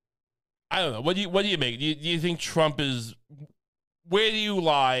don't know. What do you make? Do you think Trump is? Where do you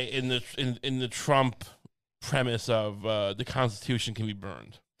lie in the Trump premise of the Constitution can be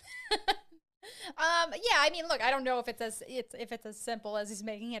burned? Yeah, I mean, look, I don't know if it's as simple as he's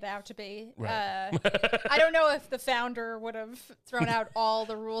making it out to be. Right. I don't know if the founder would have thrown out all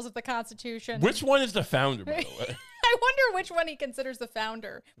the rules of the Constitution. Which one is the founder, by the way? I wonder which one he considers the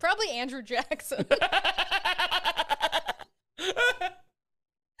founder. Probably Andrew Jackson.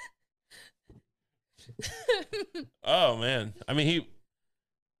 Oh man, I mean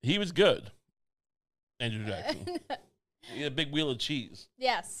he was good. Andrew Jackson. He had a big wheel of cheese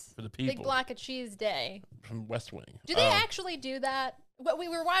Yes. for the people. Big block of cheese day. From West Wing. Do they actually do that? We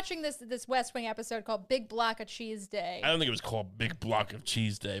were watching this West Wing episode called Big Block of Cheese Day. I don't think it was called Big Block of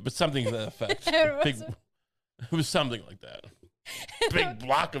Cheese Day, but something to that effect. It It was something like that. Big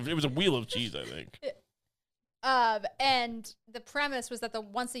block of, it was a wheel of cheese, I think. And the premise was that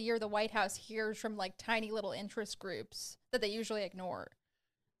once a year the White House hears from like tiny little interest groups that they usually ignore.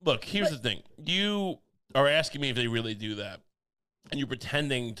 Look, here's the thing. You are asking me if they really do that, and you're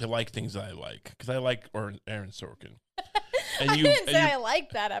pretending to like things that I like, because I like Aaron Sorkin. And I didn't say I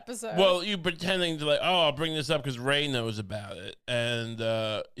liked that episode. Well, you pretending to like, oh, I'll bring this up because Ray knows about it.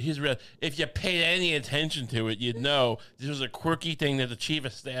 And he's real. If you paid any attention to it, you'd know this was a quirky thing that the chief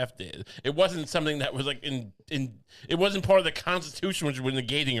of staff did. It wasn't something that was like it wasn't part of the Constitution, which we're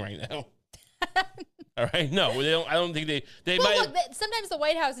negating right now. All right, no, they don't. I don't think they well, might. look, sometimes the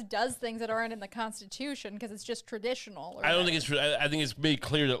White House does things that aren't in the Constitution because it's just traditional. I don't think it's. I think it's made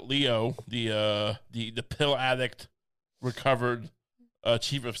clear that Leo, the pill addict, recovered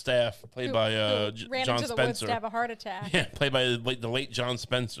chief of staff, played by ran John into the Spencer. woods to have a heart attack. Yeah, played by the late John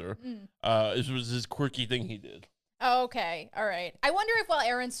Spencer. This was his quirky thing he did. Oh, okay, all right. I wonder if while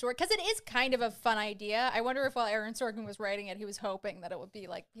Aaron Sorkin, because it is kind of a fun idea. I wonder if while Aaron Sorkin was writing it, he was hoping that it would be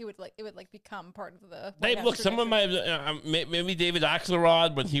like it would become part of the. White House Look, someone tradition. might have maybe David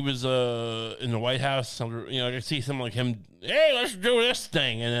Axelrod when he was in the White House. I see someone like him. Hey, let's do this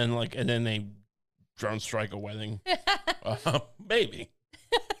thing, and then they drone strike a wedding. Maybe.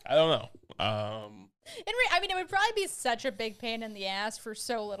 I don't know. I mean, it would probably be such a big pain in the ass for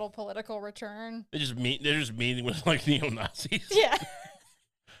so little political return. They're just meeting with like neo-Nazis. Yeah.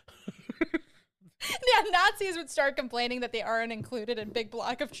 Yeah, Nazis would start complaining that they aren't included in Big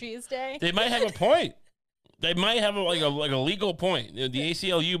Block of Cheese Day. They might have a point. They might have a legal point. The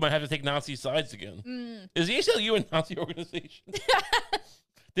ACLU might have to take Nazi sides again. Is the ACLU a Nazi organization?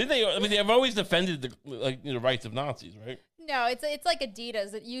 Did they? I mean, they've always defended the rights of Nazis, right? No, it's like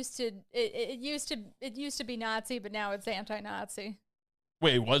Adidas. It used to be Nazi, but now it's anti-Nazi.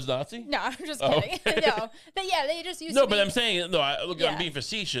 Wait, it was Nazi? No, I'm just Oh, kidding. okay. No, they just used. No, to but be, I'm saying no. I'm Yeah. being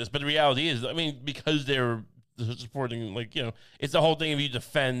facetious, but the reality is, I mean, because they're supporting, it's the whole thing. If you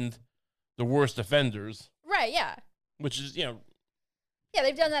defend the worst offenders, right. Yeah. which is Yeah,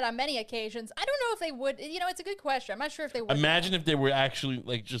 they've done that on many occasions. I don't know if they would. It's a good question. I'm not sure if they would. imagine if they were actually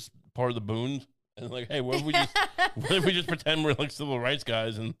just part of the Boons and hey, what if we just pretend we're civil rights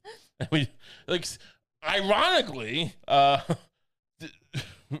guys and we ironically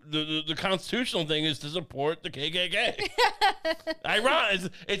the constitutional thing is to support the KKK.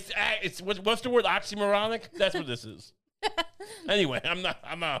 Ironic. It's what's the word, oxymoronic? That's what this is. Anyway, I'm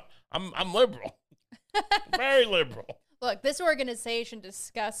liberal. Very liberal. Look, this organization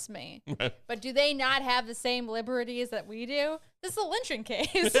disgusts me. But do they not have the same liberties that we do? This is a lynching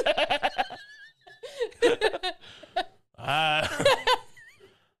case. I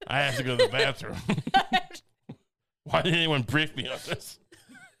have to go to the bathroom. Why didn't anyone brief me on this?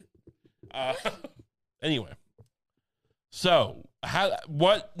 Anyway, so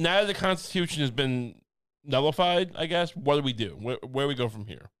what? Now the Constitution has been nullified, I guess. What do we do? Where do we go from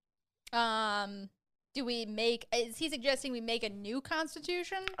here? Do we make? Is he suggesting we make a new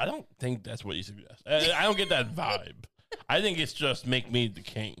constitution? I don't think that's what he suggests. I don't get that vibe. I think it's just make me the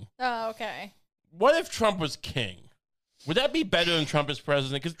king. Oh, okay. What if Trump was king? Would that be better than Trump as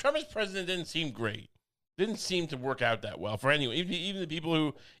president? Because Trump as president didn't seem great. Didn't seem to work out that well for anyone. Even the people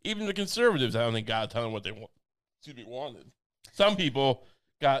who, even the conservatives, I don't think got a ton of what they wanted. Some people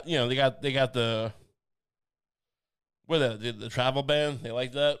got, they got the the travel ban. They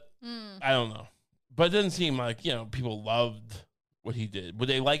like that. I don't know. But it doesn't seem like, people loved what he did. Would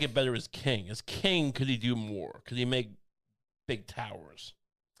they like it better as king? As king, could he do more? Could he make big towers?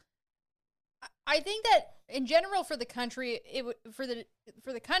 I think that in general for the country, it would it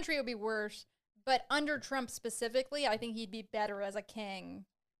would be worse. But under Trump specifically, I think he'd be better as a king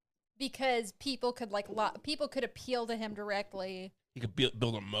because people could people could appeal to him directly. He could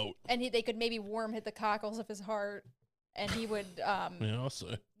build a moat, and they could maybe hit the cockles of his heart, and he would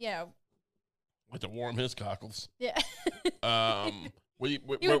also like to warm his cockles. Yeah. He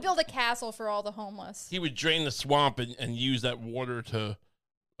would build a castle for all the homeless. He would drain the swamp and use that water to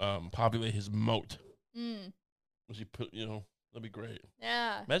populate his moat. Which he put, that'd be great.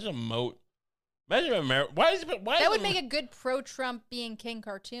 Yeah. Imagine a moat. Imagine America. That would make a good pro-Trump being king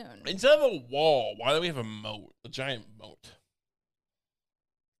cartoon. Instead of a wall, why do we have a moat? A giant moat.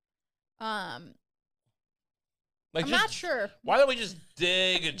 I'm not sure. Why don't we just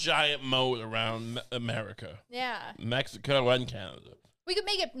dig a giant moat around America? Yeah. Mexico and Canada. We could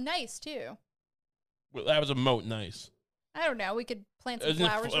make it nice, too. Well, that was a moat nice. I don't know. We could plant some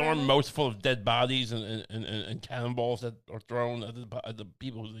flowers. Or moats full of dead bodies and cannonballs that are thrown at the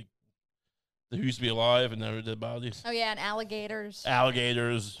people who used to be alive and never dead bodies. Oh, yeah, and alligators.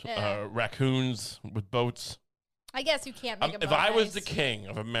 Raccoons with boats. I guess you can't make a moat If I was the king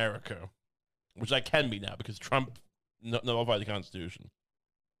of America, which I can be now because Trump nullified the Constitution.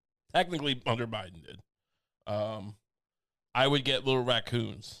 Technically, under Biden did. I would get little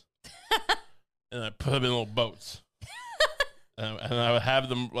raccoons and I put them in little boats, and I would have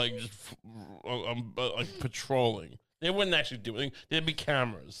them just patrolling. They wouldn't actually do anything. There'd be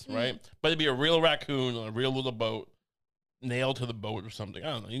cameras, right? But it'd be a real raccoon on a real little boat, nailed to the boat or something.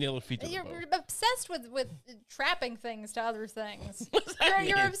 I don't know. You nail the feet to the boat. You're obsessed with trapping things to other things.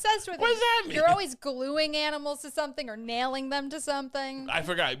 You're obsessed with. What does that mean? You're always gluing animals to something or nailing them to something. I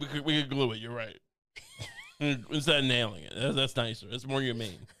forgot. We could glue it. You're right. Instead of nailing it. That's nicer. That's more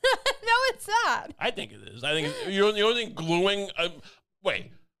humane. No, it's not. I think it is. I think you don't think gluing.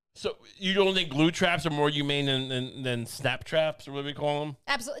 Wait. So you don't think glue traps are more humane than snap traps, or what do we call them?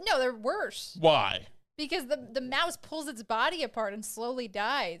 Absolutely. No, they're worse. Why? Because the mouse pulls its body apart and slowly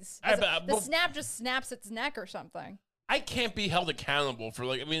dies. The snap just snaps its neck or something. I can't be held accountable for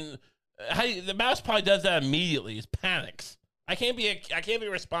the mouse probably does that immediately. It panics. I can't be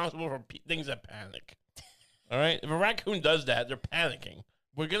responsible for things that panic. All right, if a raccoon does that, they're panicking.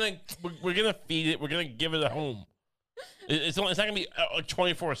 We're gonna feed it. We're gonna give it a home. It's not gonna be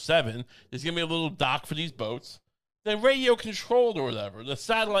 24/7. There's gonna be a little dock for these boats. They're radio controlled or whatever. The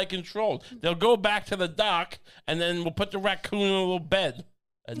satellite controlled. They'll go back to the dock, and then we'll put the raccoon in a little bed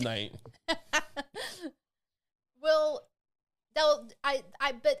at night. Well,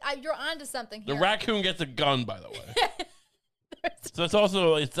 you're onto something here. The raccoon gets a gun, by the way. So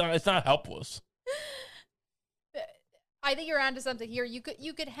it's not helpless. I think you're onto something here. You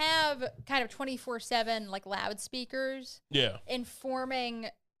could have kind of 24/7 loudspeakers. Yeah. Informing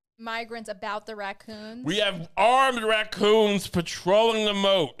migrants about the raccoons. We have armed raccoons patrolling the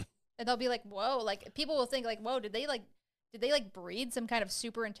moat. And they'll be like, "Whoa!" People will think "Whoa, did they breed some kind of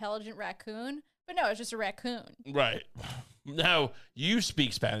super intelligent raccoon?" But no, it's just a raccoon. Right. Now you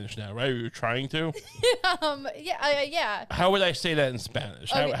speak Spanish now, right? You're trying to. Yeah. How would I say that in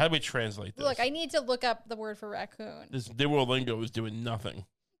Spanish? Okay. How do we translate this? Look, I need to look up the word for raccoon. This Duolingo is doing nothing.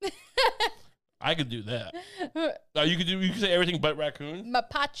 I could do that. You could say everything but raccoon.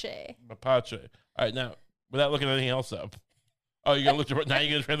 Mapache. All right, now without looking anything else up. Oh, you're gonna look. Now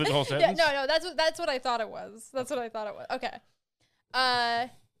you're gonna translate the whole sentence. No. That's what I thought it was. Okay.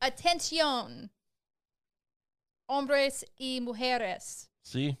 Atención, hombres y mujeres.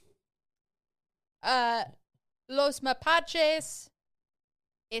 See. Los mapaches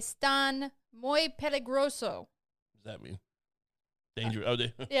están muy peligrosos. does that mean? Dangerous. Oh,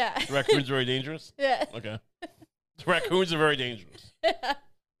 Yeah. raccoons are very dangerous? Yeah. Okay. Raccoons are very dangerous.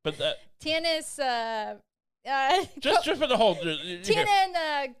 But that... Tienes... Just for the whole...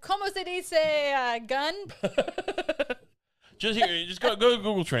 Tienen... ¿Cómo se dice gun? Just here. Just go to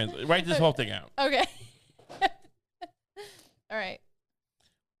Google Translate. Write this whole thing out. Okay. All right.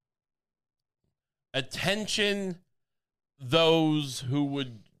 Attention, those who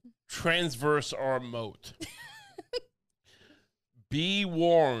would transverse our moat. Be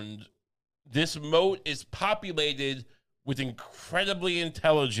warned, this moat is populated with incredibly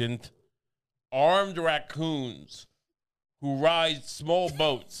intelligent, armed raccoons who ride small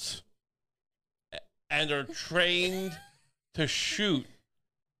boats and are trained to shoot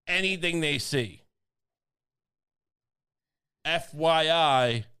anything they see.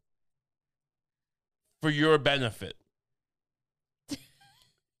 FYI, for your benefit.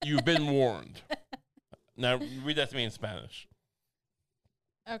 You've been warned. Now, read that to me in Spanish.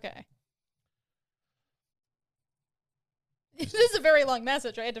 Okay. This is a very long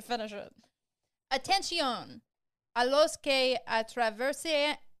message. I had to finish it. Atención a los que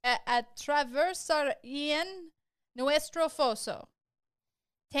atravesarían nuestro foso.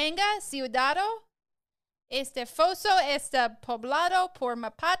 Tenga cuidado. Este foso está poblado por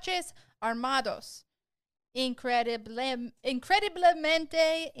mapaches armados,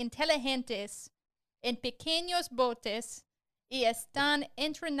 increíblemente inteligentes, en pequeños botes y están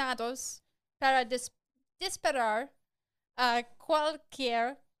entrenados para disparar a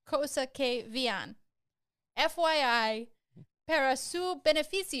cualquier cosa que vean. FYI, para su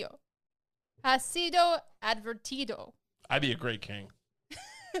beneficio, ha sido advertido. I'd be a great king.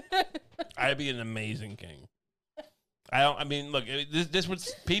 I'd be an amazing king. I mean, look, this would,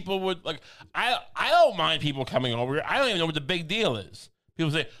 people would, like, I don't mind people coming over here. I don't even know what the big deal is.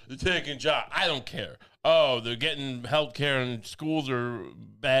 People say, they're taking jobs. I don't care. Oh, they're getting health care and schools are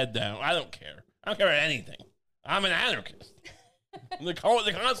bad down. I don't care. I don't care about anything. I'm an anarchist. The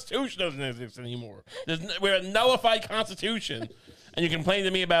Constitution doesn't exist anymore. We're a nullified Constitution. And you complain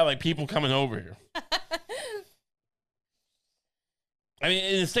to me about, like, people coming over here. I mean,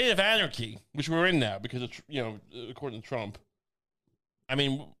 in a state of anarchy, which we're in now, because of, according to Trump, I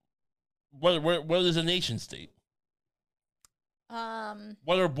mean, what is a nation state?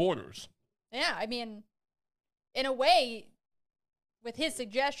 What are borders? Yeah, I mean, in a way, with his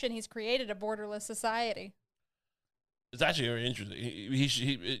suggestion, he's created a borderless society. It's actually very interesting. He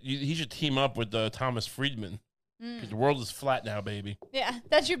should team up with Thomas Friedman, because the world is flat now, baby. Yeah,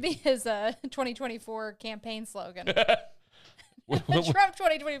 that should be his 2024 campaign slogan. Trump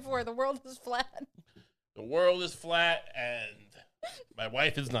 2024, the world is flat. The world is flat, and my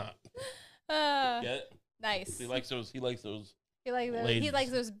wife is not. Get it? Nice. He likes those. He likes those. He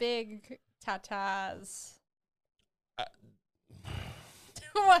likes those big tatas.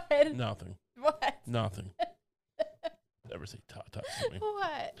 What? Nothing. What? Nothing. Never say tatas to me.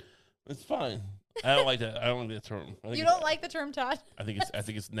 What? It's fine. I don't like that. I don't like that term. You don't like the term tot? I think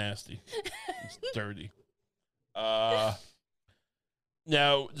it's nasty. It's dirty.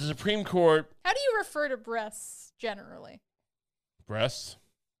 Now, the Supreme Court... How do you refer to breasts generally? Breasts?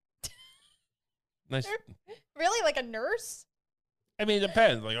 Nice. Really? Like a nurse? I mean, it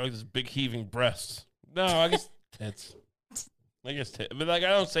depends. Like this big heaving breasts. No, I guess tits. I guess tits. But, like, I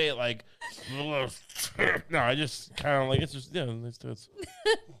don't say it like... No, I just kind of like... It's just... Yeah, nice tits.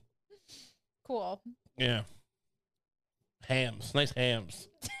 Cool. Yeah. Hams. Nice hams.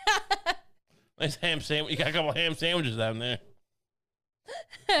 Nice ham sandwich. You got a couple ham sandwiches down there.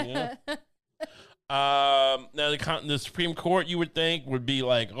 Yeah. Now the Supreme Court, you would think, would be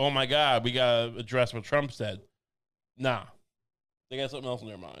like, oh my God, we gotta address what Trump said. Nah, they got something else in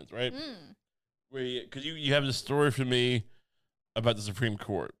their minds, right? Because you have this story for me about the Supreme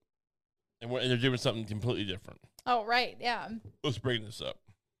Court, and they're doing something completely different. Oh right, yeah. Let's bring this up.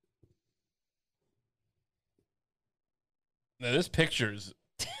 Now this picture's.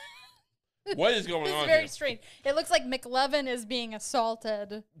 What is going on? It's very strange. It looks like McLovin is being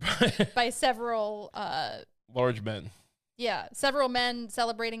assaulted by several large men. Yeah, several men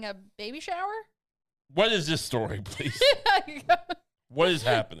celebrating a baby shower. What is this story, please? What is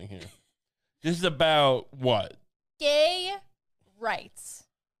happening here? This is about what? Gay rights.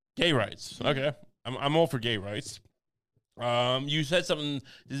 Gay rights. Okay, I'm all for gay rights. You said something.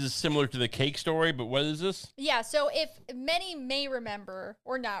 This is similar to the cake story, but what is this? Yeah. So if many may remember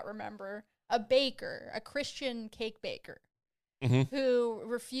or not remember, a baker, a Christian cake baker, who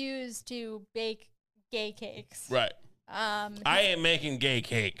refused to bake gay cakes. Right. I ain't making gay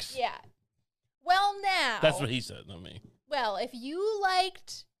cakes. Yeah. Well, now. That's what he said, not me. Well, if you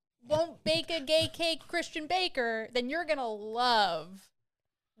liked won't bake a gay cake, Christian baker, then you're gonna love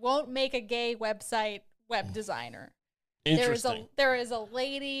won't make a gay website web designer. Interesting. There is a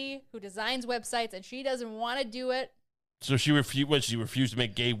lady who designs websites and she doesn't want to do it. So she refused. She refused to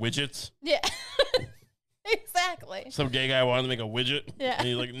make gay widgets. Yeah, exactly. Some gay guy wanted to make a widget. Yeah, and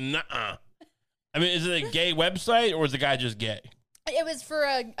he's like, nah. I mean, is it a gay website or is the guy just gay? It was for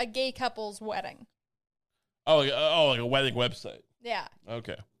a gay couple's wedding. Oh, like a wedding website. Yeah.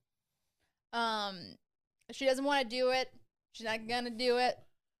 Okay. She doesn't want to do it. She's not gonna do it.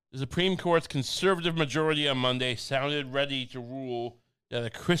 The Supreme Court's conservative majority on Monday sounded ready to rule that a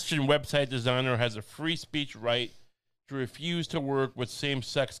Christian website designer has a free speech right to refuse to work with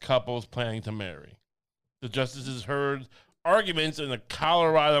same-sex couples planning to marry. The justices heard arguments in a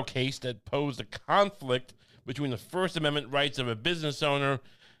Colorado case that posed a conflict between the First Amendment rights of a business owner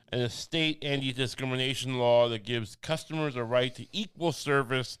and a state anti-discrimination law that gives customers a right to equal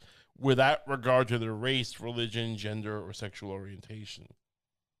service without regard to their race, religion, gender, or sexual orientation.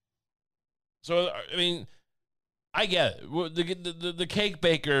 So, I mean, I get it. Well, the cake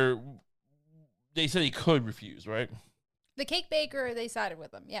baker, they said he could refuse, right? The cake baker, they sided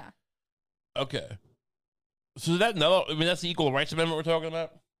with him. Yeah. Okay. So that's the Equal Rights Amendment we're talking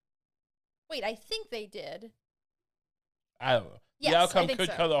about? Wait, I think they did. I don't know. Yes, the outcome I think could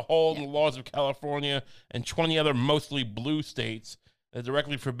so. cut a hole in the laws of California and 20 other mostly blue states that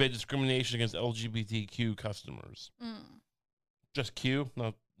directly forbid discrimination against LGBTQ customers. Just Q,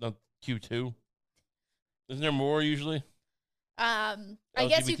 not Q2. Isn't there more usually? I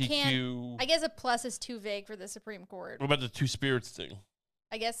guess you can't. I guess a plus is too vague for the Supreme Court. What about the Two Spirits thing?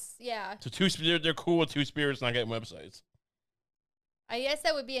 I guess, yeah. So they're cool with Two Spirits not getting websites. I guess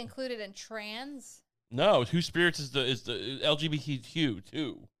that would be included in trans. No, Two Spirits is the LGBTQ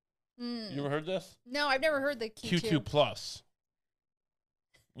too. You ever heard this? No, I've never heard the Q2. Q2 plus.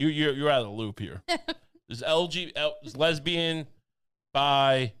 You're out of the loop here. There's there's lesbian,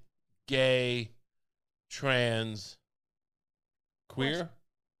 bi, gay, trans, queer.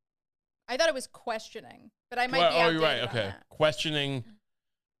 I thought it was questioning, but I might be outdated. You're right. On Okay, that. Questioning.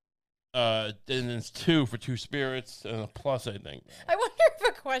 Then it's 2 for Two Spirits and a plus, I think. I wonder if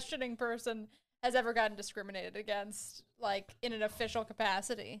a questioning person has ever gotten discriminated against, like in an official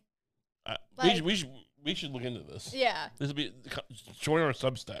capacity. We should look into this. Yeah. This would be join our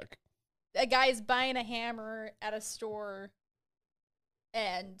Substack. A guy is buying a hammer at a store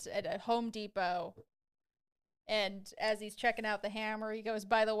and at a Home Depot, and as he's checking out the hammer, he goes,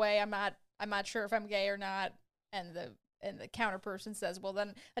 "By the way, I'm not sure if I'm gay or not." And the counter person says, "Well,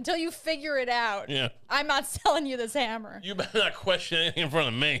 then until you figure it out, yeah, I'm not selling you this hammer." You better not question anything in front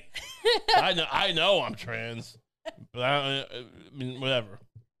of me. I know I'm trans, but I mean whatever.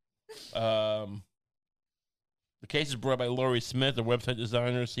 The case is brought by Lori Smith, a website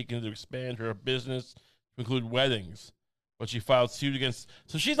designer seeking to expand her business to include weddings. But she filed suit against...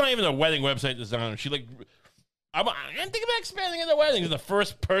 So she's not even a wedding website designer. She I'm thinking about expanding into weddings. And the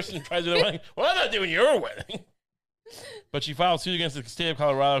first person who tries to do a wedding, well, I'm not doing your wedding. But she filed suit against the state of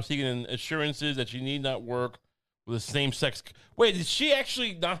Colorado seeking assurances that she need not work with a same-sex... Wait, did she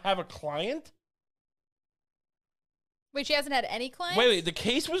actually not have a client? Wait, she hasn't had any clients? Wait. The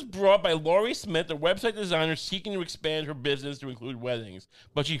case was brought by Lori Smith, a website designer seeking to expand her business to include weddings.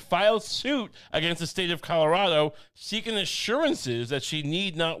 But she filed suit against the state of Colorado seeking assurances that she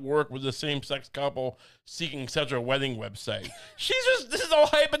need not work with the same-sex couple seeking such a wedding website. This is all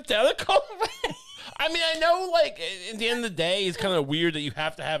hypothetical. I mean, I know, at the end of the day, it's kind of weird that you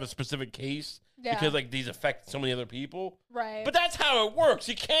have to have a specific case. Yeah. Because, these affect so many other people. Right. But that's how it works.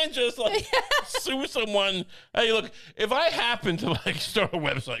 You can't just, sue someone. Hey, look, if I happen to, start a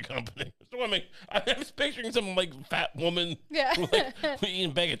website company, I'm just picturing some, fat woman who,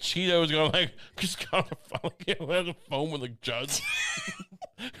 eating a bag of Cheetos going, just on the phone with a judge.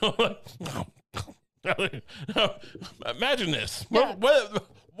 Imagine this. Yeah.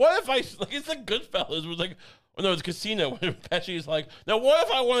 What if it's like Goodfellas was oh no, it's Casino. Pesci's now what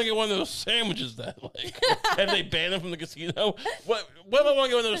if I want to get one of those sandwiches that have they banned him from the casino? What if I want to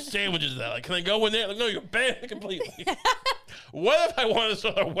get one of those sandwiches that can I go in there? No, you're banned completely. What if I want to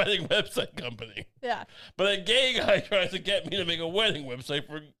start a wedding website company? Yeah. But a gay guy tries to get me to make a wedding website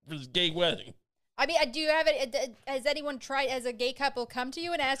for his gay wedding. I mean, do you have it? Has anyone tried, as a gay couple, come to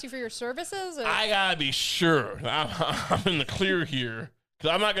you and asked you for your services? Or? I gotta be sure. I'm in the clear here.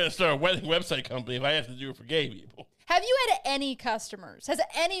 Because I'm not going to start a wedding website company if I have to do it for gay people. Have you had any customers? Has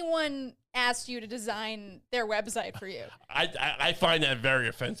anyone asked you to design their website for you? I find that very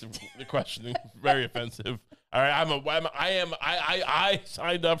offensive. The questioning very offensive. All right, I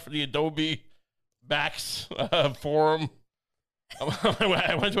signed up for the Adobe Max forum.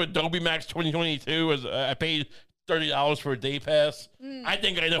 I went to Adobe Max 2022. I paid $30 for a day pass. I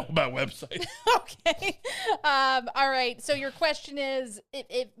think I know about websites. Okay. All right. So your question is,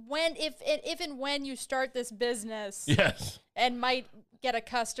 if and when you start this business, Yes. and might get a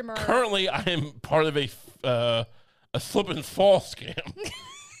customer. Currently, I am part of a slip and fall scam.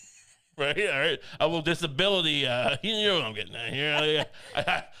 Right, all right. A little disability. You know what I'm getting at here.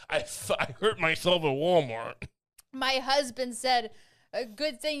 I hurt myself at Walmart. My husband said, "A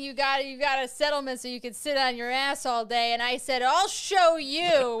good thing you got a settlement so you could sit on your ass all day." And I said, "I'll show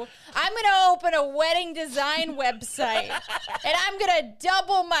you. I'm gonna open a wedding design website, and I'm gonna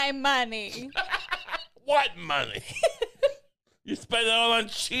double my money." What money? You spend it all on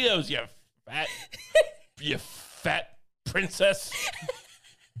Cheetos, you fat princess.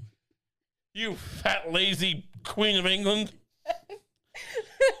 You fat, lazy Queen of England.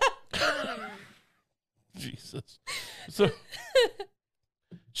 Jesus. So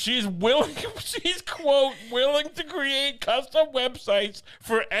she's quote, willing to create custom websites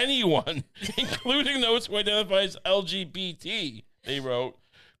for anyone, including those who identify as LGBT, they wrote.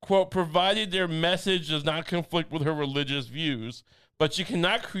 Quote, provided their message does not conflict with her religious views, but she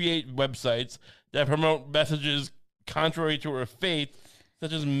cannot create websites that promote messages contrary to her faith,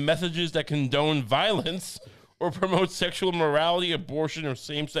 such as messages that condone violence or promote sexual morality, abortion, or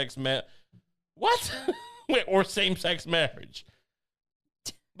same-sex or same-sex marriage.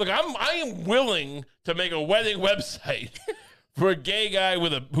 Look, I am willing to make a wedding website for a gay guy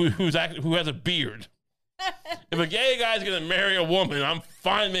who has a beard. If a gay guy's gonna marry a woman, I'm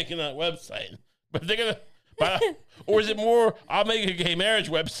fine making that website. But if they're gonna, or is it more? I'll make a gay marriage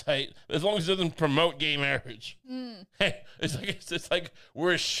website as long as it doesn't promote gay marriage. Hey, it's like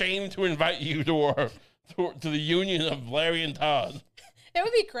we're ashamed to invite you to the union of Larry and Todd. It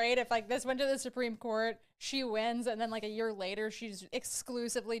would be great if like this went to the Supreme Court, she wins, and then like a year later, she's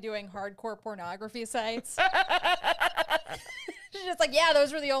exclusively doing hardcore pornography sites. She's just like, yeah,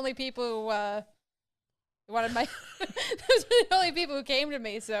 those were the only people who wanted my. Those were the only people who came to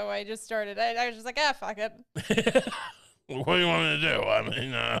me, so I just started. I was just like, fuck it. What do you want me to do? I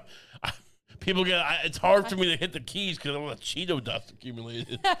mean, people it's hard for me to hit the keys because all the Cheeto dust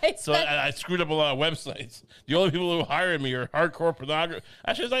accumulated. So I screwed up a lot of websites. The only people who hire me are hardcore pornography.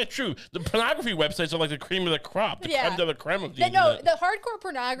 Actually, it's not true. The pornography websites are like the cream of the crop. Creme de la creme of the internet. The hardcore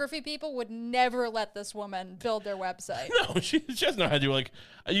pornography people would never let this woman build their website. No, she doesn't know how to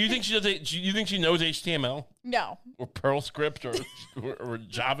do you think she does? You think she knows HTML? No. Or Perl script or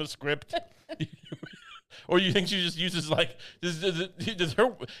JavaScript? Or you think she just uses does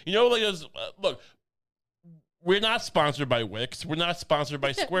her, look, we're not sponsored by Wix. We're not sponsored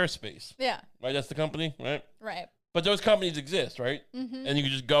by Squarespace. Yeah. Right? That's the company, right? Right. But those companies exist, right? Mm-hmm. And you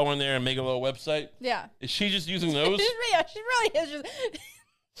can just go in there and make a little website. Yeah. Is she just using those? Yeah, she really is just.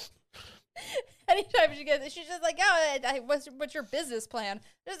 Anytime she gets, she's just like, "Oh, what's your business plan?"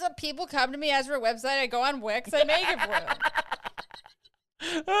 Just people come to me, ask for a website. I go on Wix, I make it for them.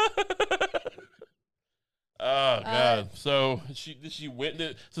 Oh God! So she went.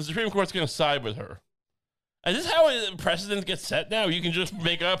 So the Supreme Court's going to side with her. And this is how precedents get set now. You can just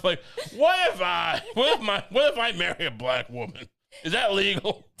make up like, what if I marry a black woman? Is that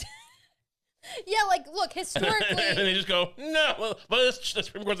legal? Yeah, like look historically, and they just go, no. The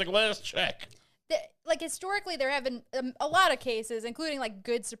Supreme Court's like, let us check. Like historically, there have been a lot of cases, including like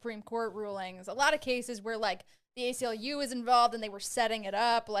good Supreme Court rulings. A lot of cases where like the ACLU was involved and they were setting it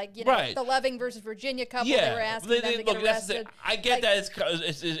up, like right. The Loving versus Virginia couple. They were asking them to get arrested. I get that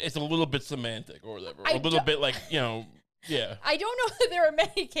it's a little bit semantic or whatever, a little bit like yeah. I don't know that there are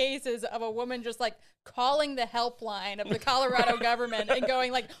many cases of a woman just like calling the helpline of the Colorado government and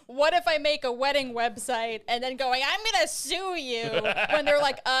going like, "What if I make a wedding website?" and then going, "I'm gonna sue you," when they're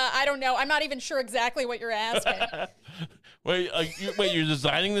like, "I don't know. I'm not even sure exactly what you're asking." Wait, you're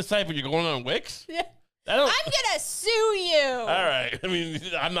designing the site, but you're going on Wix? Yeah. I'm gonna sue you. All right. I mean,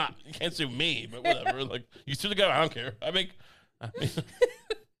 you can't sue me, but whatever. Like, you sue the guy. I don't care. I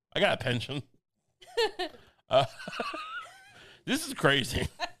got a pension. This is crazy.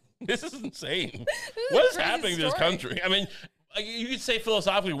 This is insane. What is happening to this country? I mean, you could say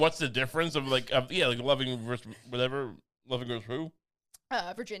philosophically, what's the difference of Loving versus whatever? Loving versus who?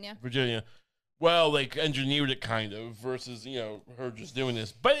 Virginia. Well, like engineered it kind of versus, her just doing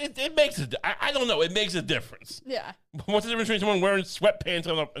this. But it makes it, I don't know, it makes a difference. Yeah. What's the difference between someone wearing sweatpants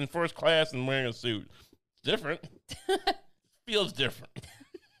in first class and wearing a suit? It's different. Feels different.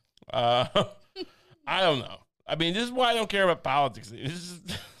 I don't know. I mean, this is why I don't care about politics. This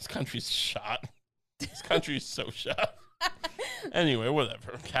country's shot. This country is so shot. Anyway,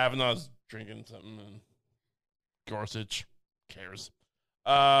 whatever. Kavanaugh's drinking something and Gorsuch. cares?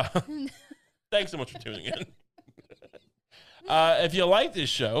 Thanks so much for tuning in. If you like this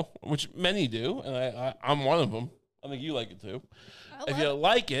show, which many do, and I'm one of them, I think you like it too. If you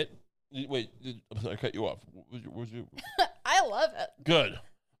like it, wait, I cut you off. I love it. Good.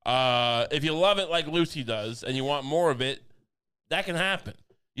 If you love it like Lucy does and you want more of it, that can happen.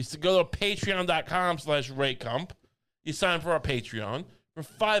 You should go to patreon.com/RayCump. You sign up for our Patreon. For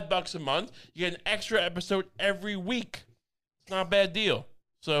 $5 a month, you get an extra episode every week. It's not a bad deal.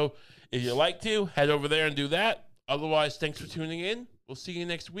 So if you like to, head over there and do that. Otherwise, thanks for tuning in. We'll see you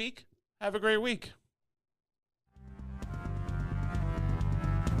next week. Have a great week.